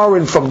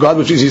foreign from God,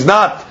 which is he's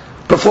not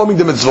performing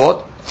the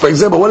mitzvot. For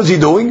example, what is he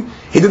doing?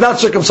 He did not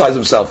circumcise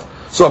himself.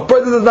 So a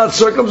person that does not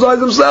circumcise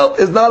himself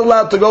is not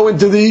allowed to go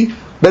into the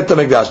Beit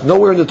HaMikdash.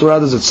 Nowhere in the Torah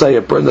does it say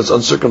a person that's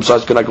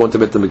uncircumcised cannot go into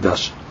Beit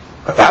HaMikdash.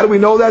 How do we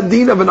know that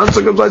deen of an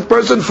uncircumcised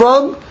person?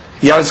 From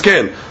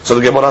Yehezkel. So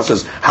the Gemara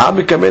says, Ha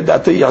mikamed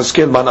ati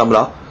Yehezkel man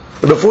amra.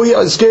 Before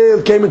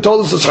Yehezkel came and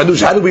told us this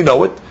Chidush, how do we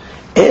know it?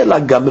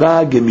 Ela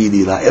gamra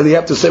gemidila. You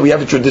have to say we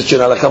have a tradition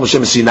Alakha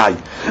Moshe Sinai.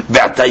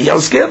 Ve'ata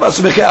Yehezkel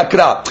v'asmechei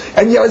akra.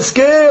 And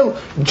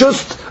Yehezkel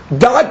just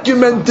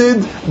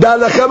documented the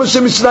Alakha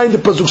Moshe Sinai in the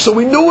pasuk, so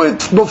we knew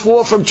it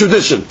before from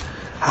tradition.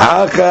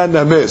 Haka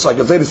nameh. So I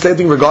can say the same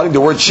thing regarding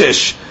the word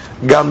shesh.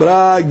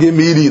 Gamra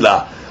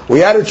gemidila. We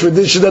had a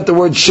tradition that the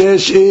word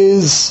shesh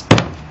is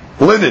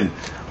linen.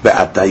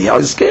 Ve'ata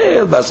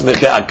Yehezkel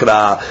v'asmechei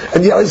akra.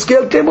 And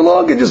Yehezkel came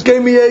along and just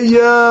gave me a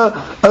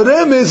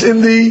remez in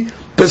the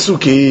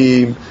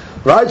Pesukim,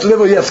 right? So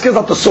therefore, Yehezkel's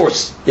not the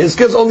source.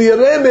 Yehezkel's only a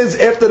remez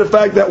after the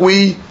fact that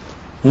we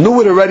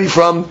knew it already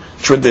from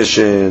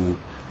tradition.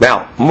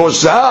 Now,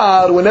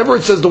 Mozar, whenever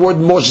it says the word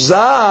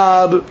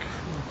Mozar,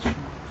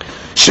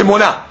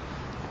 Shemona,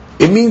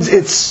 it means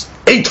it's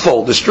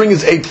eightfold. The string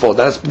is eightfold.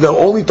 That's the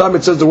only time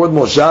it says the word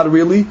Mozar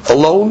really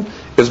alone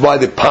is by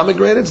the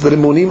pomegranates, the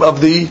rimunim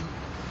of the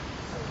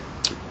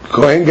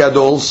Kohen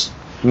Gadol's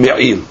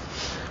Me'il.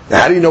 Now,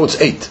 how do you know it's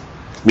 8?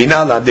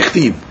 Minala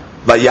dichtib.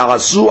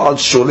 Vayasu al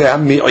sholeh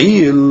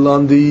me'il,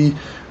 on the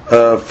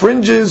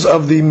fringes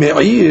of the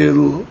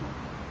me'il,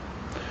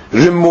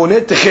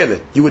 rimmonet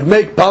techelet. You would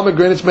make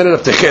pomegranates made out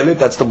of techelet,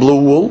 that's the blue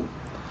wool.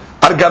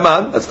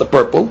 Argaman, that's the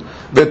purple.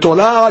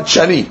 Vetola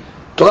chani.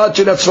 Tola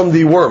chani, that's from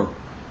the worm.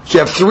 So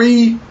you have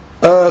 3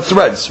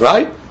 threads,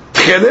 right?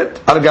 Techelet,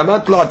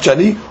 argaman, tola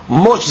chani,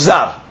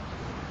 moshzar.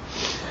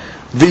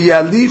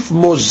 V'yalif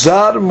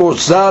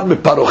mozar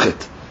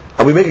meparochet.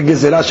 And we make a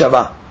gezerah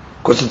shavah.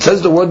 Because it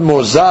says the word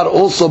mozar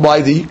also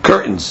by the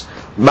curtains.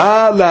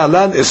 Ma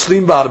lalan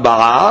eslim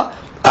v'arba'a,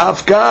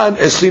 afkan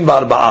eslim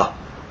v'arba'a.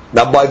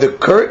 Now by the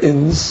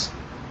curtains,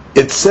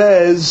 it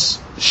says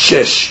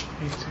shesh.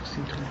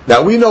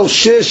 Now we know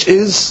shesh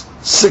is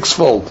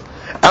 6-fold.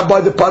 And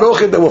by the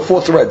parochet there were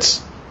 4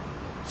 threads.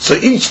 So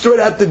each thread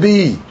had to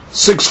be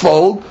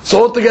 6-fold.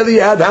 So altogether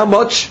you had how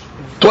much?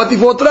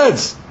 24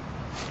 threads.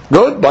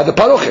 Good? By the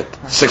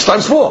parochet. 6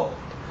 times 4.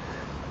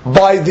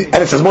 And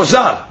it says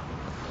mozar.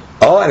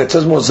 Oh, and it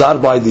says Mozar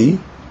by the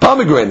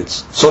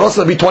pomegranates. So it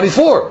also be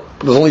 24.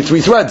 But there's only 3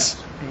 threads.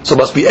 So it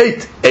must be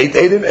 8. 8,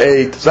 8, and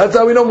 8. So that's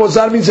how we know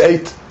Mozar means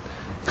 8.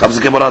 Comes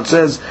the Gemara and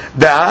says,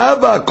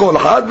 Da'ava kol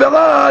had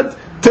ve'ad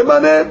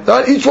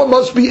temaneh. Each one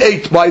must be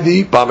 8 by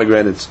the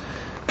pomegranates.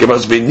 Gemara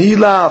says,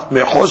 V'nilaf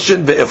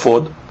me'choshen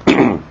ve'efod.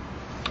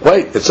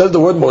 Wait, it says the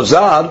word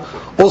Mozar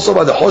also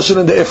by the hoshen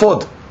and the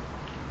ephod.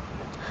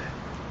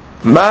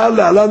 Ma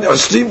la'lan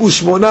 28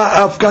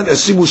 afkan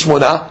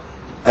 28.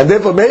 And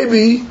therefore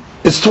maybe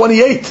it's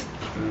 28.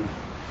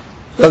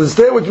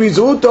 Understand? Which means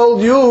who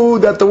told you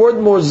that the word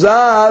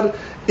Mozar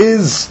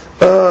is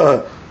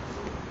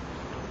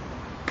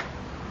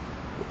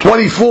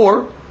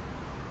 24?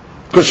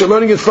 Because you're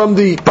learning it from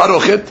the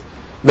Parochet.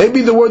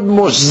 Maybe the word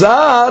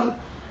Mozar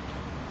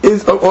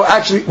is, or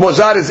actually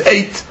Mozar is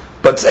 8,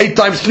 but it's 8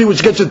 times 3,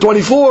 which gets you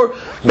 24.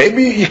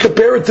 Maybe you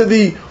compare it to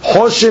the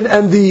Hoshin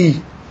and the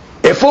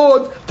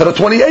Ephod that are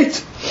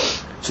 28.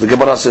 So the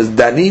Gemara says,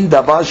 Danin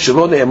davar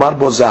shelo ne'emar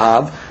bo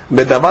zahav,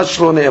 medavar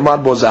shelo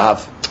ne'emar bo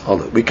zahav.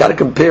 We got to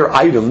compare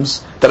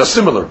items that are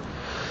similar.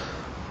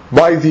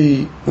 By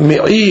the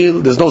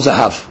me'il, there's no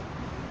zahav.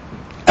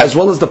 As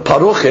well as the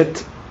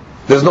parochet,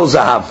 there's no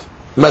zahav.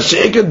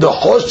 Masha'ikad, the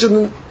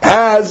hoshin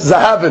has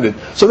zahav in it.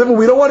 So therefore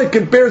we don't want to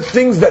compare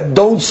things that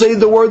don't say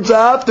the word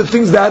zahav to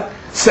things that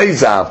say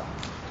zahav.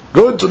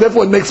 Good? So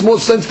therefore it makes more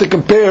sense to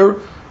compare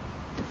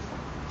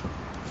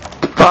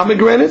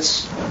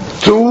pomegranates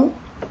to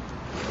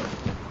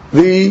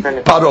the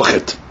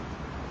parochet.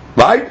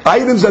 Right?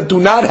 Items that do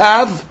not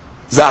have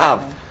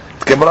zahav.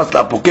 Gemara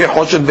Lapukeh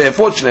Hoshen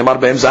ve'efod shneimar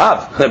behem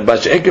zahav.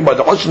 B'she'ekim by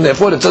the Hoshen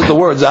ve'efod it says the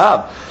word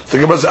zahav. So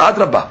Gemara says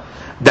adrabah.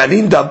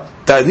 Danin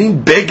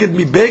beged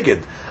mi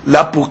beged.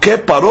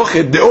 Lapukeh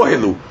parochet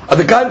de'ohelu. On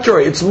the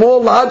contrary, it's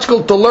more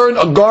logical to learn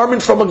a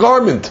garment from a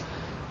garment.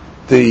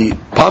 The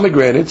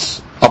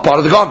pomegranates are part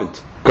of the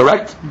garment.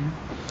 Correct?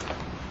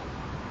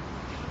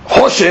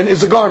 Hoshen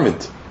is a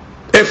garment.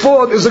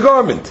 Efod is a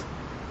garment.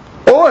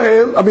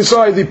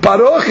 The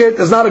parochet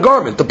is not a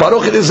garment. The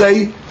parochet is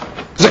a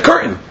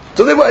curtain.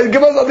 So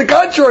on the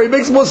contrary, it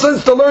makes more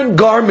sense to learn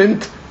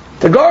garment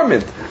to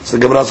garment. So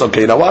the Gemara says,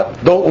 okay, you know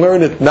what? Don't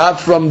learn it not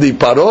from the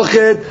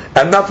parochet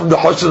and not from the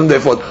hoshen and the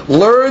ephod.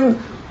 Learn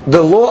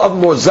the law of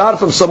mozar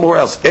from somewhere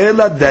else.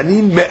 Ela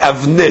danin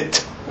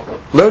me'avnit.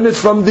 Learn it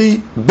from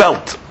the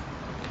belt.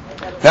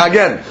 Now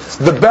again,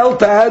 the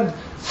belt had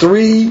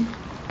 3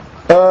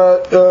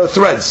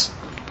 threads,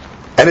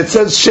 and it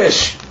says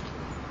shesh.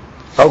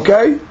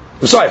 Okay?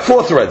 I'm sorry,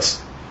 4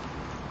 threads.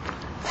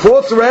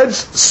 4 threads,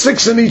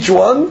 6 in each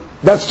one,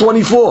 that's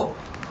 24.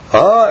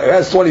 It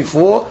has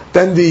 24.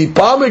 Then the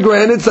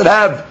pomegranates that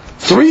have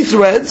 3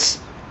 threads,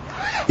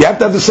 you have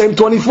to have the same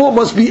 24,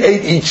 must be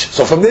 8 each.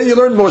 So from there you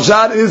learn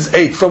mozar is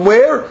 8. From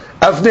where?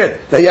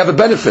 Avnit. Now you have a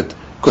benefit,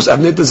 because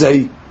avnit is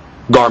a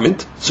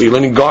garment, so you're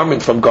learning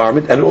garment from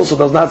garment, and it also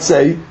does not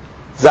say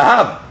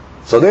zahav.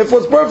 So therefore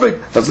it's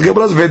perfect. That's the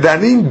Gemara's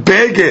vedanim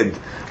beged.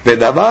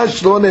 ודבר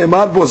שלא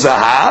נאמר בו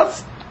זהב,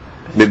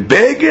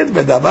 מבגד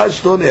ודבר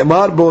שלא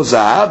נאמר בו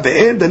זהב,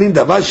 ואין דנים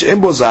דבר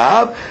שאין בו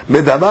זהב,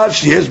 מדבר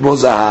שיש בו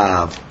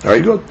זהב. Very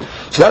good.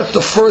 So that's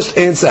the first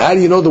answer. How do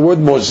you know the word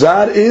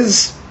mozar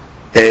is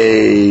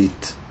 8?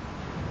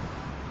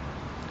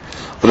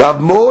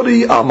 Rav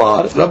Mori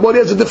Amar. Rav Mori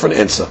has a different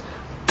answer.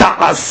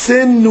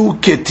 Ta'asenu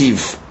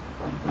ketiv.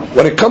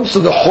 When it comes to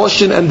the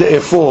hoshen and the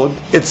ephod,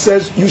 it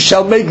says, you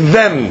shall make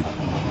them.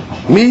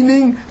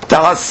 Meaning,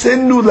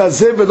 ta'asenu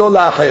lazeh v'lo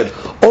la'achayed.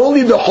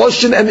 Only the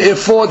hoshen and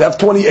ephod have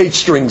 28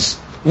 strings.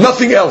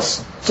 Nothing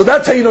else. So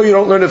that's how you know you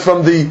don't learn it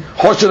from the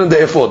hoshen and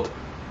the ephod.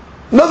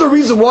 Another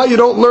reason why you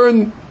don't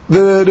learn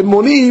the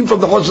monim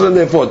from the hoshen and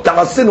the ephod.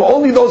 Ta'asenu,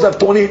 only those have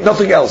 28,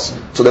 nothing else.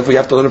 So therefore you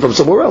have to learn it from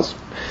somewhere else.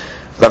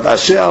 Rav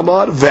Asher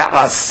Amar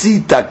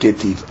ve'asita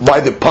ketiv.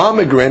 By the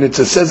pomegranates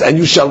it says, and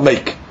you shall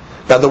make.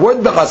 Now the word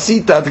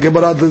ve'asita, the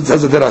Gemara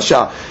has a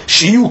derasha.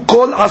 Shiyu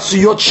kol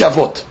asiyot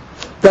shavot.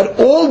 That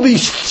all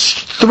these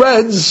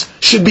threads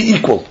should be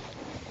equal.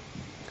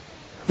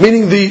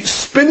 Meaning the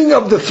spinning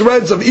of the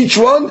threads of each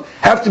one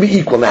have to be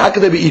equal. Now how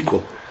can they be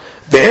equal?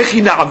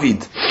 Ve'echi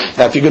na'avid.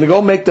 Now if you're going to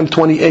go make them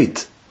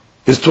 28,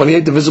 is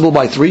 28 divisible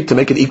by 3 to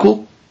make it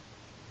equal?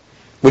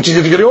 Which is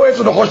if you're going to go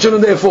after the hoshen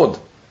and the ephod,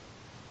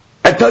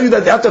 I tell you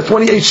that they have to have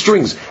 28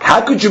 strings.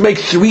 How could you make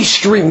 3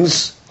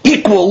 strings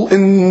equal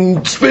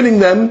in spinning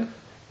them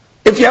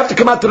if you have to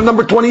come out to the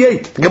number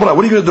 28? What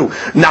are you going to do?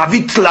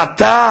 Na'avid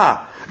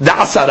tlata. The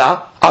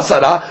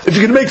asara, if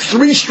you're going to make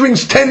 3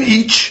 strings 10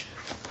 each,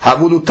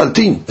 havulu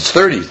taltin, it's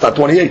 30, it's not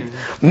 28.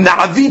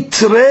 Na'avi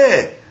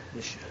tre,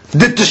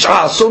 the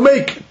tish'a, so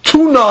make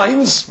 2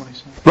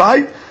 9s,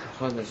 right?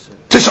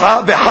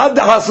 Tish'a, v'had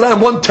asara,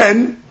 and 1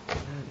 10.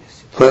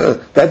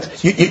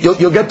 That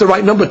you'll get the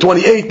right number,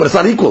 28, but it's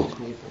not equal.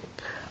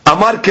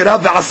 Amar kera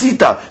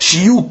v'asita,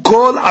 shiyu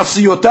kol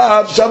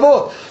asiyotav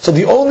shavot. So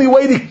the only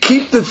way to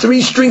keep the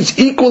 3 strings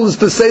equal is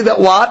to say that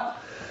what?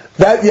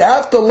 That you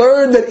have to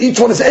learn that each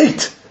one is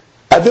 8.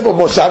 And therefore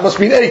mozar must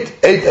mean 8.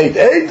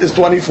 8 is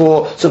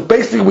 24. So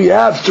basically we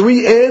have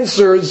 3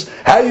 answers.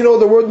 How do you know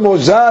the word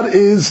mozar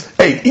is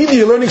 8? Either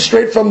you're learning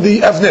straight from the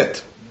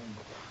avnet.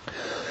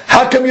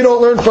 How come you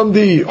don't learn from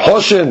the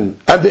hoshen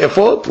and the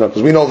ephod?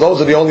 Because we know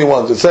those are the only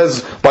ones. It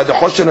says by the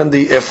hoshen and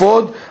the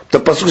ephod, the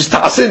pasuk is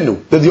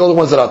ta'asinu. They're the only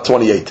ones that are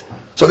 28.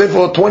 So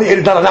therefore 28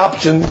 is not an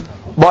option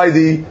by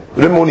the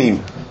rimonim.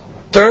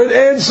 Third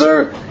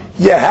answer,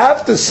 you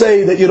have to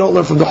say that you don't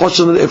learn from the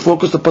hoshen and the ephod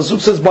because the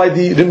pasuk says by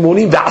the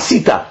rimonim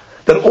v'asita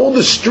that all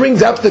the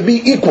strings have to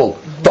be equal.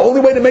 The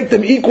only way to make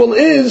them equal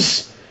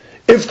is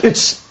if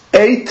it's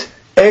 8,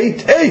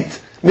 8,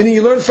 8. Meaning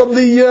you learn from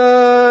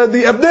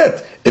the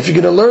abdet. If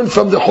you're going to learn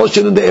from the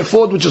hoshen and the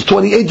ephod, which is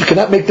 28, you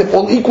cannot make them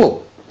all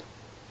equal.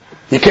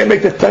 You can't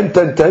make that 10,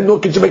 10, 10,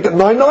 nor can you make that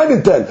 9, 9,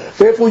 and 10.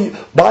 Therefore,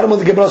 bottom of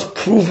the Gemara is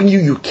proving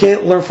you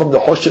can't learn from the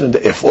hoshen and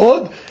the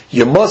ephod.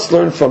 You must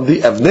learn from the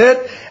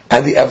avnet.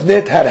 And the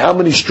avnet had how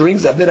many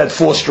strings? The avnet had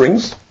 4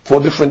 strings,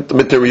 4 different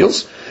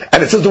materials.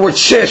 And it says the word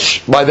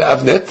shesh by the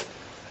avnet.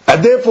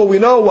 And therefore we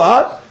know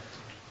what?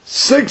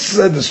 6,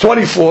 it's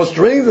 24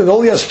 strings, and it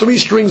only has 3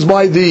 strings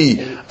by the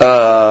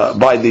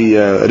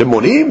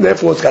rimonim.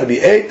 Therefore it's got to be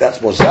 8. That's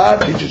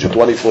mozar. Teaches you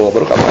 24.